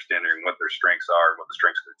good at understanding what their strengths are and what the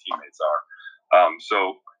strengths of their teammates are.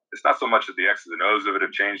 So it's not so much that the X's and O's of it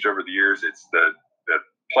have changed over the years. It's the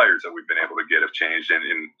players that we've been able to get have changed. And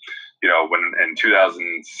when in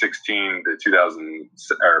 2016 to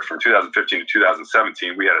from 2015 to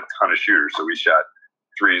 2017, we had a ton of shooters. So we shot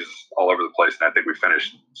threes all over the place, and I think we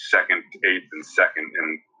finished 2nd, 8th, and 2nd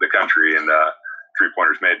in the country in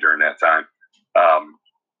 3-pointers made during that time. I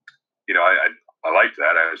liked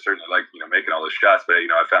that. I certainly liked making all those shots, but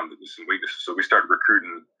I found that there's some weaknesses. So we started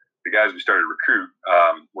recruiting. The guys we started to recruit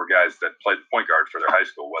were guys that played the point guard for their high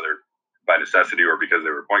school, whether by necessity or because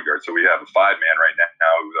they were point guards. So we have a 5-man right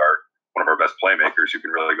now who's one of our best playmakers who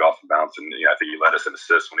can really go off the bounce. And I think he led us in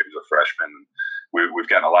assists when he was a freshman.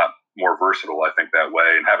 We've gotten a lot more versatile, I think, that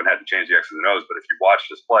way, and haven't had to change the X's and O's. But if you watch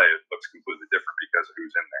this play, it looks completely different because of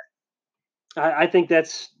who's in there. I think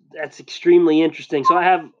that's extremely interesting. So I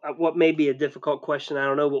have what may be a difficult question. I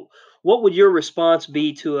don't know, but what would your response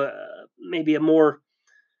be to maybe a more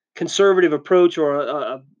conservative approach,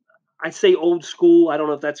 or I'd say old school? I don't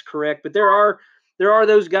know if that's correct, but there are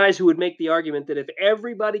those guys who would make the argument that if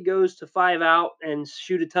everybody goes to 5 out and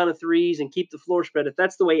shoot a ton of threes and keep the floor spread, if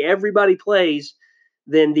that's the way everybody plays,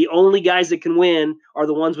 then the only guys that can win are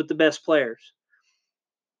the ones with the best players.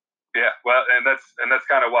 Yeah, well, and that's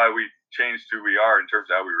kind of why we changed who we are in terms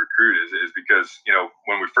of how we recruit is because,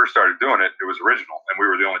 when we first started doing it, it was original, and we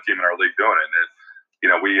were the only team in our league doing it.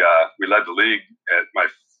 And we led the league at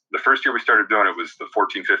the first year we started doing it was the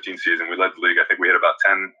 14-15 season. We led the league. I think we hit about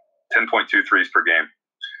 10.2 threes per game.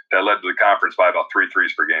 That led the conference by about 3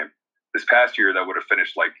 threes per game. This past year, that would have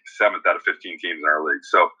finished like 7th out of 15 teams in our league.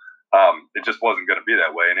 So it just wasn't going to be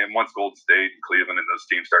that way. And then once Golden State and Cleveland and those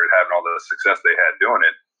teams started having all the success they had doing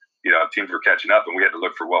it, teams were catching up, and we had to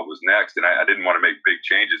look for what was next. And I didn't want to make big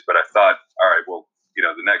changes, but I thought, all right, well,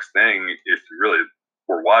 the next thing, if you really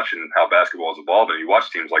were watching how basketball is evolving, you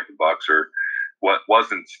watch teams like the Bucks or what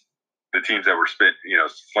wasn't the teams that were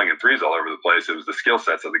slinging threes all over the place. It was the skill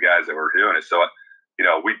sets of the guys that were doing it. So,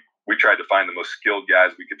 we tried to find the most skilled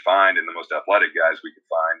guys we could find and the most athletic guys we could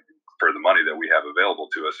find for the money that we have available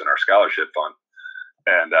to us in our scholarship fund.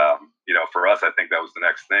 And, for us, I think that was the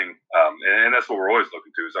next thing. And that's what we're always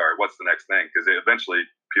looking to is, all right, what's the next thing? Because eventually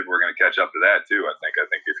people are going to catch up to that too, I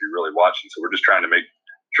think if you're really watching. So we're just trying to make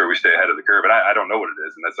sure we stay ahead of the curve. And I don't know what it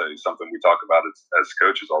is. And that's something we talk about as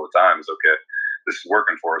coaches all the time is, okay, this is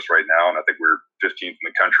working for us right now. And I think we're 15th in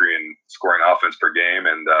the country in scoring offense per game.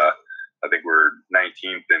 And I think we're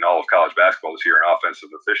 19th in all of college basketball this year in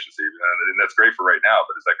offensive efficiency. And that's great for right now,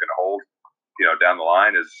 but is that going to hold, down the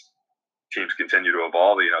line as teams continue to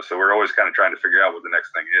evolve? So we're always kind of trying to figure out what the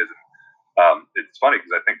next thing is. It's funny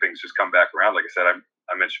because I think things just come back around. Like I said,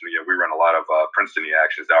 I mentioned, we run a lot of Princeton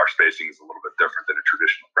actions. Now our spacing is a little bit different than a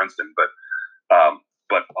traditional Princeton, but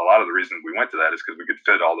a lot of the reason we went to that is because we could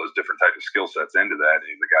fit all those different types of skill sets into that.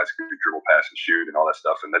 And the guys could dribble, pass, and shoot, and all that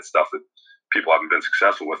stuff. And that's stuff that people haven't been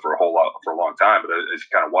successful with for a long time. But as you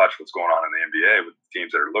kind of watch what's going on in the NBA with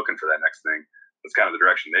teams that are looking for that next thing, that's kind of the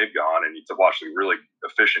direction they've gone. And to watch the really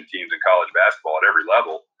efficient teams in college basketball at every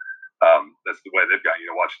level, that's the way they've gone.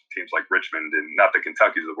 Watch teams like Richmond and not the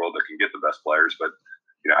Kentuckys of the world that can get the best players, but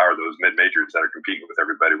how are those mid-majors that are competing with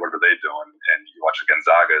everybody? What are they doing? And you watch the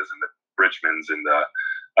Gonzagas and the Richmonds and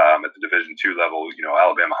at the Division II level,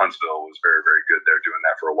 Alabama Huntsville was very, very good there doing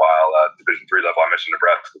that for a while. Division III level, I mentioned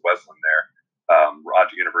Nebraska Wesleyan there,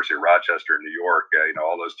 University of Rochester in New York,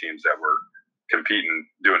 all those teams that were competing,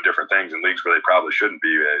 doing different things in leagues where they probably shouldn't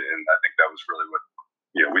be. And I think that was really what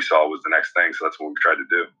we saw was the next thing. So that's what we tried to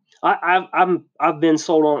do. I've been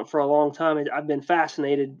sold on it for a long time. I've been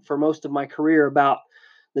fascinated for most of my career about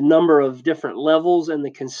the number of different levels and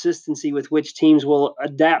the consistency with which teams will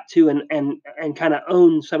adapt to and kind of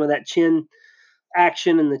own some of that chin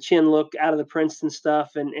action and the chin look out of the Princeton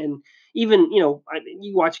stuff. And even, you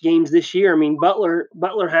watch games this year. I mean, Butler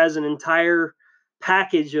has an entire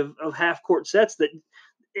package of half court sets that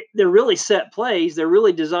they're really set plays. They're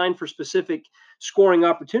really designed for specific scoring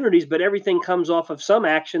opportunities, but everything comes off of some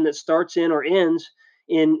action that starts in or ends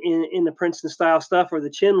in the Princeton style stuff or the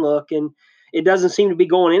chin look. And it doesn't seem to be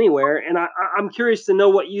going anywhere. And I'm curious to know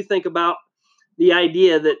what you think about the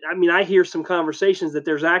idea that, I hear some conversations that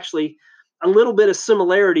there's actually a little bit of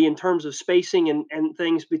similarity in terms of spacing and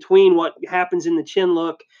things between what happens in the chin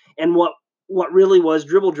look and what really was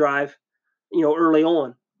dribble drive, early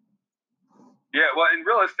on. Yeah, well, and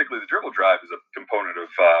realistically, the dribble drive is a component of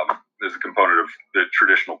the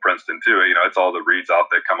traditional Princeton too. It's all the reads out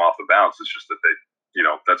that come off the bounce. It's just that they,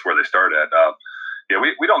 that's where they start at. Yeah,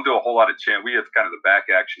 we don't do a whole lot of chin. We have kind of the back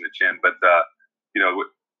action to chin, but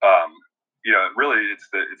really it's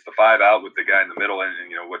the 5 out with the guy in the middle, and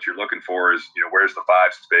what you're looking for is where's the 5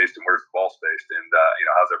 spaced and where's the ball spaced, and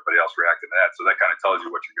how's everybody else reacting to that. So that kind of tells you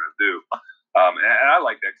what you're going to do. And I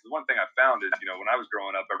like that because the one thing I found is when I was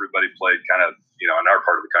growing up, everybody played kind of in our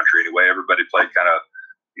part of the country anyway. Everybody played kind of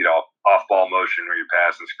off ball motion where you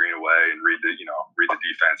pass and screen away and read the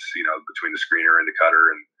defense between the screener and the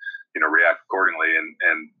cutter and react accordingly,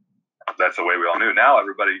 and that's the way we all knew. Now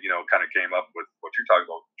everybody kind of came up with what you're talking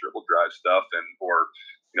about, dribble drive stuff, and or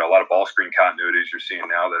a lot of ball screen continuities you're seeing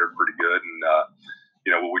now that are pretty good. And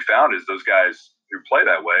what we found is those guys who play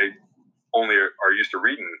that way only are used to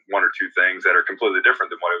reading 1 or 2 things that are completely different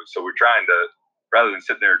than what it was. So we're trying to, rather than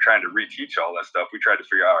sit there trying to reteach all that stuff, we tried to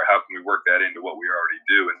figure out how can we work that into what we already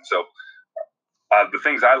do. And so the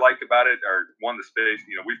things I like about it are, one, the space.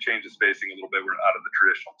 We've changed the spacing a little bit. We're out of the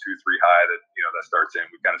traditional 2-3 high that that starts in.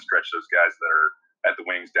 We kind of stretch those guys that are at the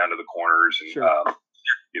wings down to the corners, and sure.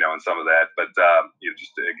 And some of that. But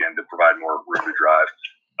just to provide more room to drive.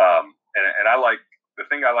 And I like the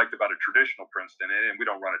thing I liked about a traditional Princeton, and we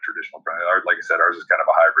don't run a traditional Princeton. Like I said, ours is kind of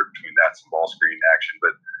a hybrid between that and ball screen action.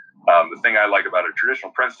 But the thing I like about a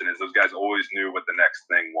traditional Princeton is those guys always knew what the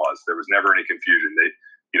next thing was. There was never any confusion.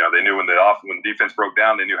 They knew when the defense broke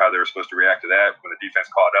down, they knew how they were supposed to react to that. When the defense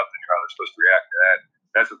caught up, they knew how they were supposed to react to that.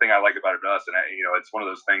 That's the thing I like about it to us. And it's one of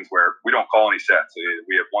those things where we don't call any sets.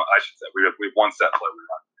 We have one. We have one set play we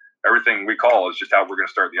run. Everything we call is just how we're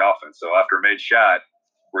going to start the offense. So after a made shot,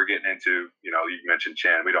 we're getting into you mentioned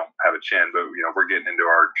chin. We don't have a chin, but we're getting into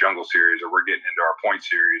our jungle series, or we're getting into our point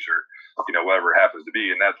series, or whatever it happens to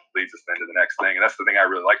be, and that leads us then to the next thing. And that's the thing I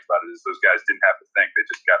really liked about it, is those guys didn't have to think; they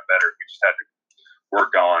just got better. We just had to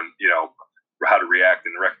work on how to react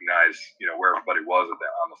and recognize where everybody was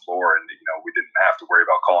on the floor, and we didn't have to worry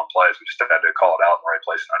about calling plays. We just had to call it out in the right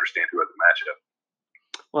place and understand who had the matchup.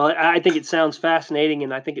 Well, I think it sounds fascinating,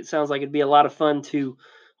 and I think it sounds like it'd be a lot of fun to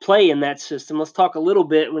play in that system. Let's talk a little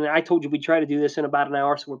bit. When I told you we try to do this in about an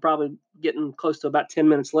hour, so we're probably getting close to about 10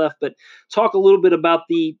 minutes left. But talk a little bit about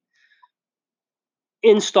the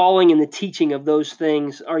installing and the teaching of those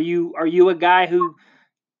things. Are you a guy who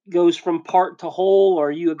goes from part to whole, or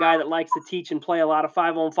are you a guy that likes to teach and play a lot of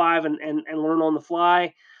 5-on-5 and learn on the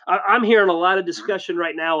fly? I'm hearing a lot of discussion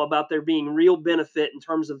right now about there being real benefit in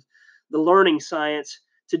terms of the learning science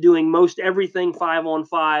to doing most everything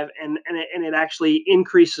 5-on-5, and it actually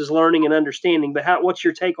increases learning and understanding. But what's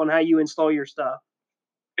your take on how you install your stuff?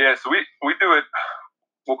 Yeah, so we do it.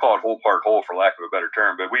 We'll call it whole part whole for lack of a better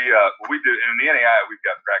term. But we do in the NAI. We've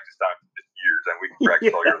got practice time for years, and we can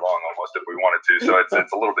practice all year long almost if we wanted to. So it's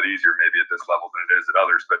a little bit easier maybe at this level than it is at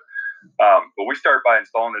others. But we start by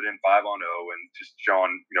installing it in 5-on-0 and just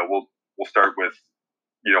showing. We'll start with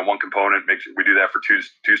one component. Make sure we do that for two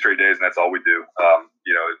straight days, and that's all we do.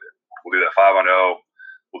 We'll do that 5-on-0.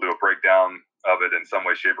 We'll do a breakdown of it in some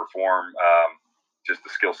way, shape, or form. Just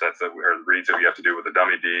the skill sets or the reads that we have to do with the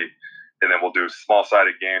dummy D, and then we'll do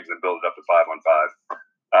small-sided games and build it up to 5-on-5.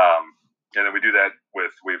 And then we do that we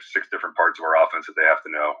have 6 different parts of our offense that they have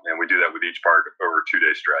to know, and we do that with each part over a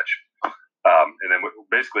 2-day stretch. And then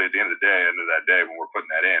basically at the end of that day, when we're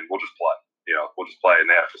putting that in, we'll just play. We'll just play, and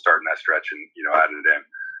they have to start in that stretch and add it in.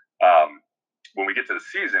 When we get to the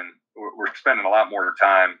season, we're spending a lot more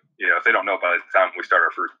time. If they don't know by the time we start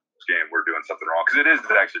our first game, we're doing something wrong, because it is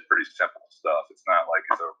actually pretty simple stuff. It's not like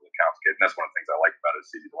it's overly complicated, and that's one of the things I like about it.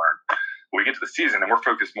 It's easy to learn. When we get to the season, and we're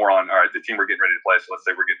focused more on, all right, the team we're getting ready to play. So let's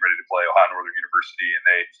say we're getting ready to play Ohio Northern University, and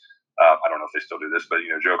they, I don't know if they still do this, but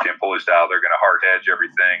Joe Campoli style, they're going to hard edge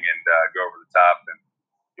everything and go over the top and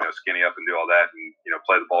skinny up and do all that, and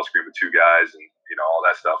play the ball screen with 2 guys and all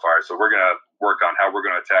that stuff. All right, so we're going to work on how we're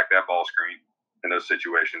going to attack that ball screen in those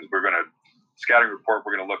situations. We're going to scouting report.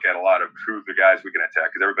 We're going to look at a lot of who the guys we can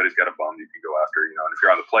attack, because everybody's got a bum you can go after. And if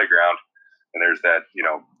you're on the playground and there's that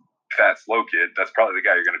fat slow kid, that's probably the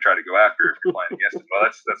guy you're going to try to go after if you're playing against him. Well,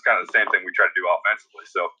 that's kind of the same thing we try to do offensively.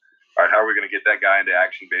 So, all right, how are we going to get that guy into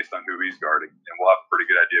action based on who he's guarding? And we'll have a pretty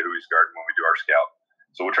good idea who he's guarding when we do our scout.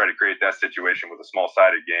 So we'll try to create that situation with a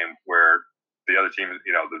small-sided game where the other team,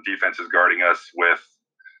 the defense is guarding us with,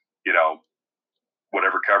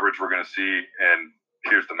 whatever coverage we're going to see, and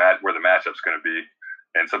here's where the matchup's going to be.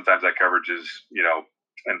 And sometimes that coverage is,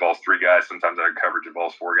 involves 3 guys. Sometimes that coverage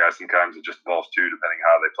involves 4 guys. Sometimes it just involves 2, depending on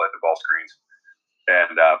how they play the ball screens.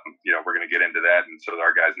 And, we're going to get into that. And so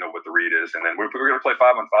our guys know what the read is. And then we're going to play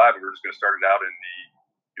 5-on-5, and we're just going to start it out in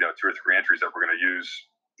the, 2 or 3 entries that we're going to use,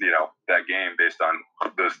 that game based on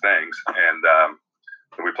those things. And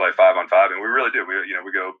we play 5-on-5, and we really do.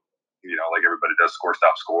 We go, like everybody does, score,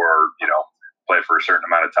 stop, score, play for a certain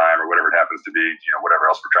amount of time or whatever it happens to be, whatever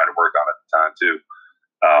else we're trying to work on at the time too.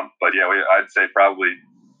 But yeah, I'd say probably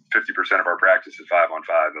 50% of our practice is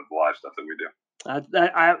 5-on-5 of the live stuff that we do.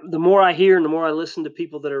 The more I hear and the more I listen to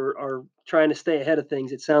people that are trying to stay ahead of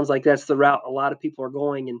things, it sounds like that's the route a lot of people are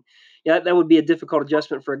going. And yeah, that would be a difficult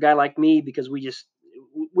adjustment for a guy like me because we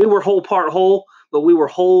were whole part whole, but we were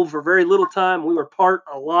whole for very little time. We were part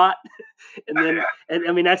a lot. And then, and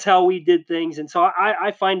I mean, that's how we did things. And so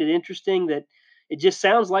I find it interesting that it just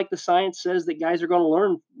sounds like the science says that guys are going to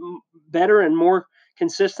learn better and more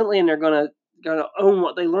consistently, and they're going to own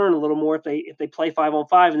what they learn a little more if they play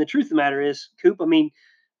 5-on-5. And the truth of the matter is, Coop, I mean,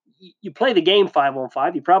 you play the game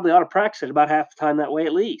 5-on-5, you probably ought to practice it about half the time that way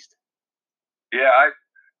at least. Yeah,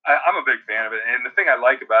 I'm a big fan of it. And the thing I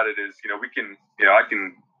like about it is, I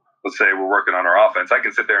can, let's say we're working on our offense. I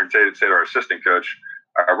can sit there and say to our assistant coach,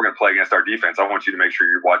 all right, we're going to play against our defense. I want you to make sure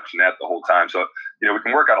you're watching that the whole time. So, we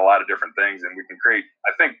can work on a lot of different things, and we can create,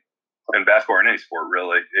 I think, in basketball or in any sport,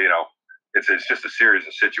 really, it's just a series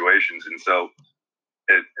of situations. And so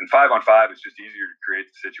in 5-on-5, it's just easier to create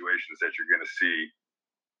the situations that you're going to see,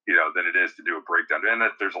 than it is to do a breakdown. And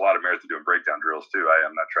there's a lot of merit to doing breakdown drills too.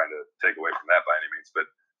 I'm not trying to take away from that by any means, but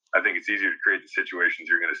I think it's easier to create the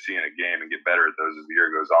situations you're going to see in a game and get better at those as the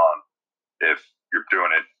year goes on if you're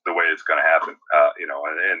doing it the way it's going to happen.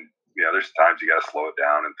 There's times you got to slow it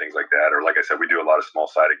down and things like that. Or like I said, we do a lot of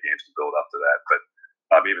small-sided games to build up to that.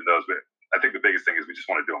 But even those, I think the biggest thing is we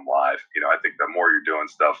just want to do them live. I think the more you're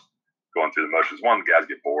doing stuff, going through the motions, one, the guys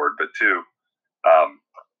get bored, but two,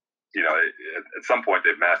 at some point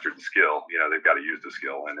they've mastered the skill. They've got to use the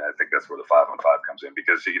skill, and I think that's where the 5-on-5 comes in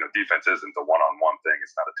because defense isn't a one-on-one thing.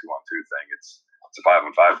 It's not a 2-on-2 thing. It's a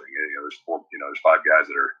 5-on-5 thing. There's 5 guys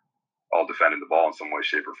that are all defending the ball in some way,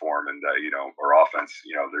 shape, or form, and or offense.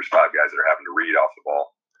 There's 5 guys that are having to read off the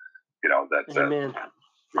ball. Amen.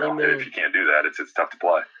 And if you can't do that, it's tough to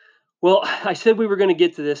play. Well, I said we were going to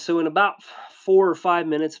get to this, so in about 4 or 5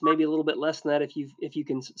 minutes, maybe a little bit less than that, if you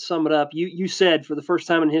can sum it up. You said for the first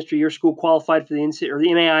time in history, your school qualified for the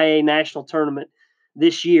NAIA national tournament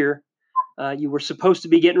this year. You were supposed to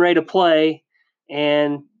be getting ready to play,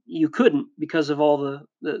 and you couldn't because of all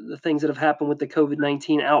the things that have happened with the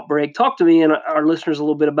COVID-19 outbreak. Talk to me and our listeners a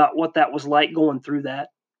little bit about what that was like going through that.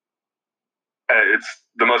 It's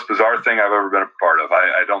the most bizarre thing I've ever been a part of.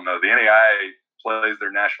 I don't know. The NAIA plays their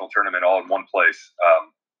national tournament all in one place.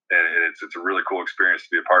 And it's a really cool experience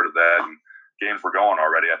to be a part of that. And games were going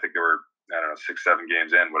already. I think there were, 6-7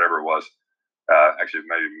 games in, whatever it was. Actually,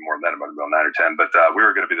 maybe more than that. It might have been 9 or 10. But we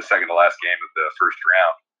were going to be the second to last game of the first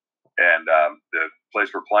round. And the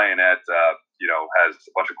place we're playing at, has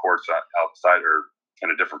a bunch of courts outside or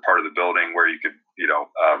in a different part of the building where you could,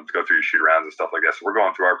 go through your shoot arounds and stuff like that. So we're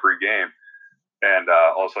going through our pregame. And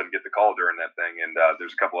all of a sudden get the call during that thing. And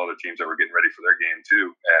there's a couple other teams that were getting ready for their game too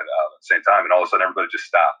at the same time. And all of a sudden everybody just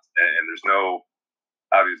stopped. And there's no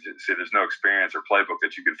experience or playbook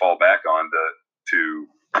that you can fall back on to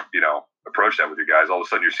approach that with your guys. All of a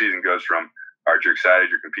sudden your season goes from, all right, you're excited,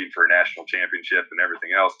 you're competing for a national championship and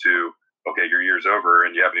everything else to, okay, your year's over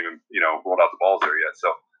and you haven't even, rolled out the balls there yet. So,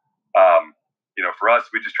 for us,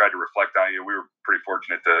 we just tried to reflect on, we were pretty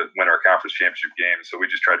fortunate to win our conference championship game. So we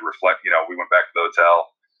just tried to reflect, we went back to the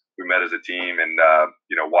hotel, we met as a team and,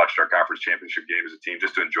 watched our conference championship game as a team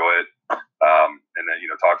just to enjoy it. And then,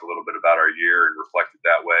 talked a little bit about our year and reflected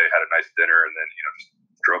that way, had a nice dinner and then, just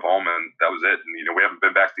drove home and that was it. And, we haven't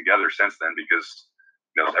been back together since then because,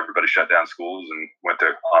 everybody shut down schools and went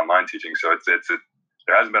to online teaching. So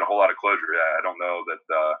there hasn't been a whole lot of closure. I don't know that,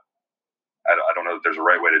 I don't know that there's a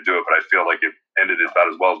right way to do it, but I feel like it ended about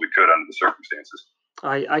as well as we could under the circumstances.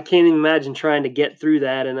 I can't even imagine trying to get through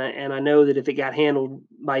that, and I know that if it got handled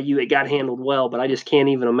by you, it got handled well, but I just can't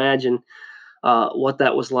even imagine what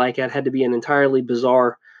that was like. It had to be an entirely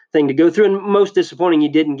bizarre thing to go through, and most disappointing, you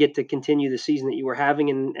didn't get to continue the season that you were having,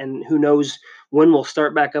 and who knows when we'll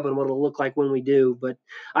start back up and what it'll look like when we do. But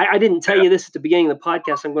I didn't tell you this at the beginning of the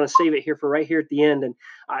podcast. I'm going to save it here for right here at the end, and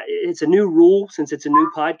it's a new rule since it's a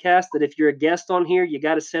new podcast that if you're a guest on here, you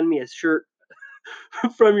got to send me a shirt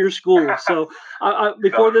from your school. So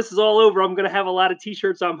before this is all over, I'm going to have a lot of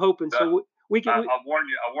T-shirts. I'm hoping so. We can. I'll warn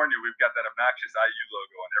you. We've got that obnoxious IU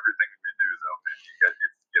logo on everything that we do, though.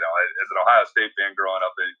 As an Ohio State fan growing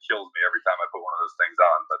up, it kills me every time I put one of those things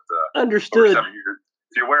on. But understood.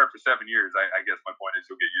 If you wear it for 7 years, I guess my point is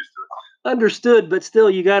you'll get used to it. Understood, but still,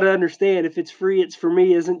 you got to understand if it's free, it's for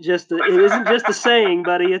me. It isn't just a saying,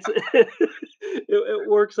 buddy. It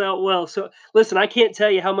works out well. So listen, I can't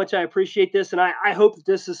tell you how much I appreciate this, and I hope that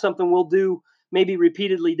this is something we'll do maybe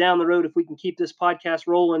repeatedly down the road if we can keep this podcast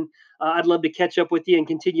rolling. I'd love to catch up with you and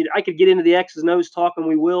continue. I could get into the X's and O's talk, and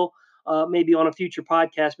we will. maybe on a future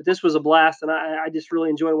podcast. But this was a blast, and I just really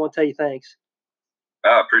enjoyed it. I want to tell you thanks.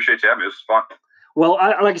 I appreciate you having me. This was fun. Well,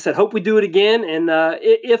 like I said, hope we do it again. And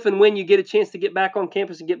if and when you get a chance to get back on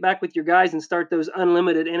campus and get back with your guys and start those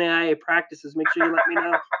unlimited NAIA practices, make sure you let me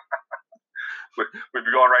know. We'd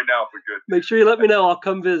be going right now if we could. Make sure you let me know. I'll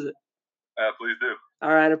come visit. Please do.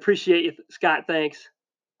 All right. I appreciate you, Scott. Thanks.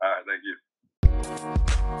 All right. Thank you.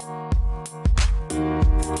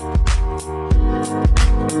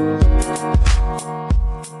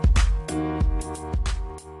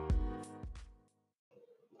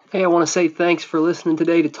 Hey, I want to say thanks for listening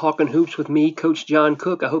today to Talking Hoops with me, Coach John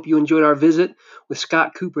Cook. I hope you enjoyed our visit with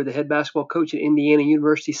Scott Cooper, the head basketball coach at Indiana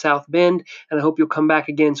University South Bend, and I hope you'll come back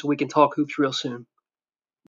again so we can talk hoops real soon.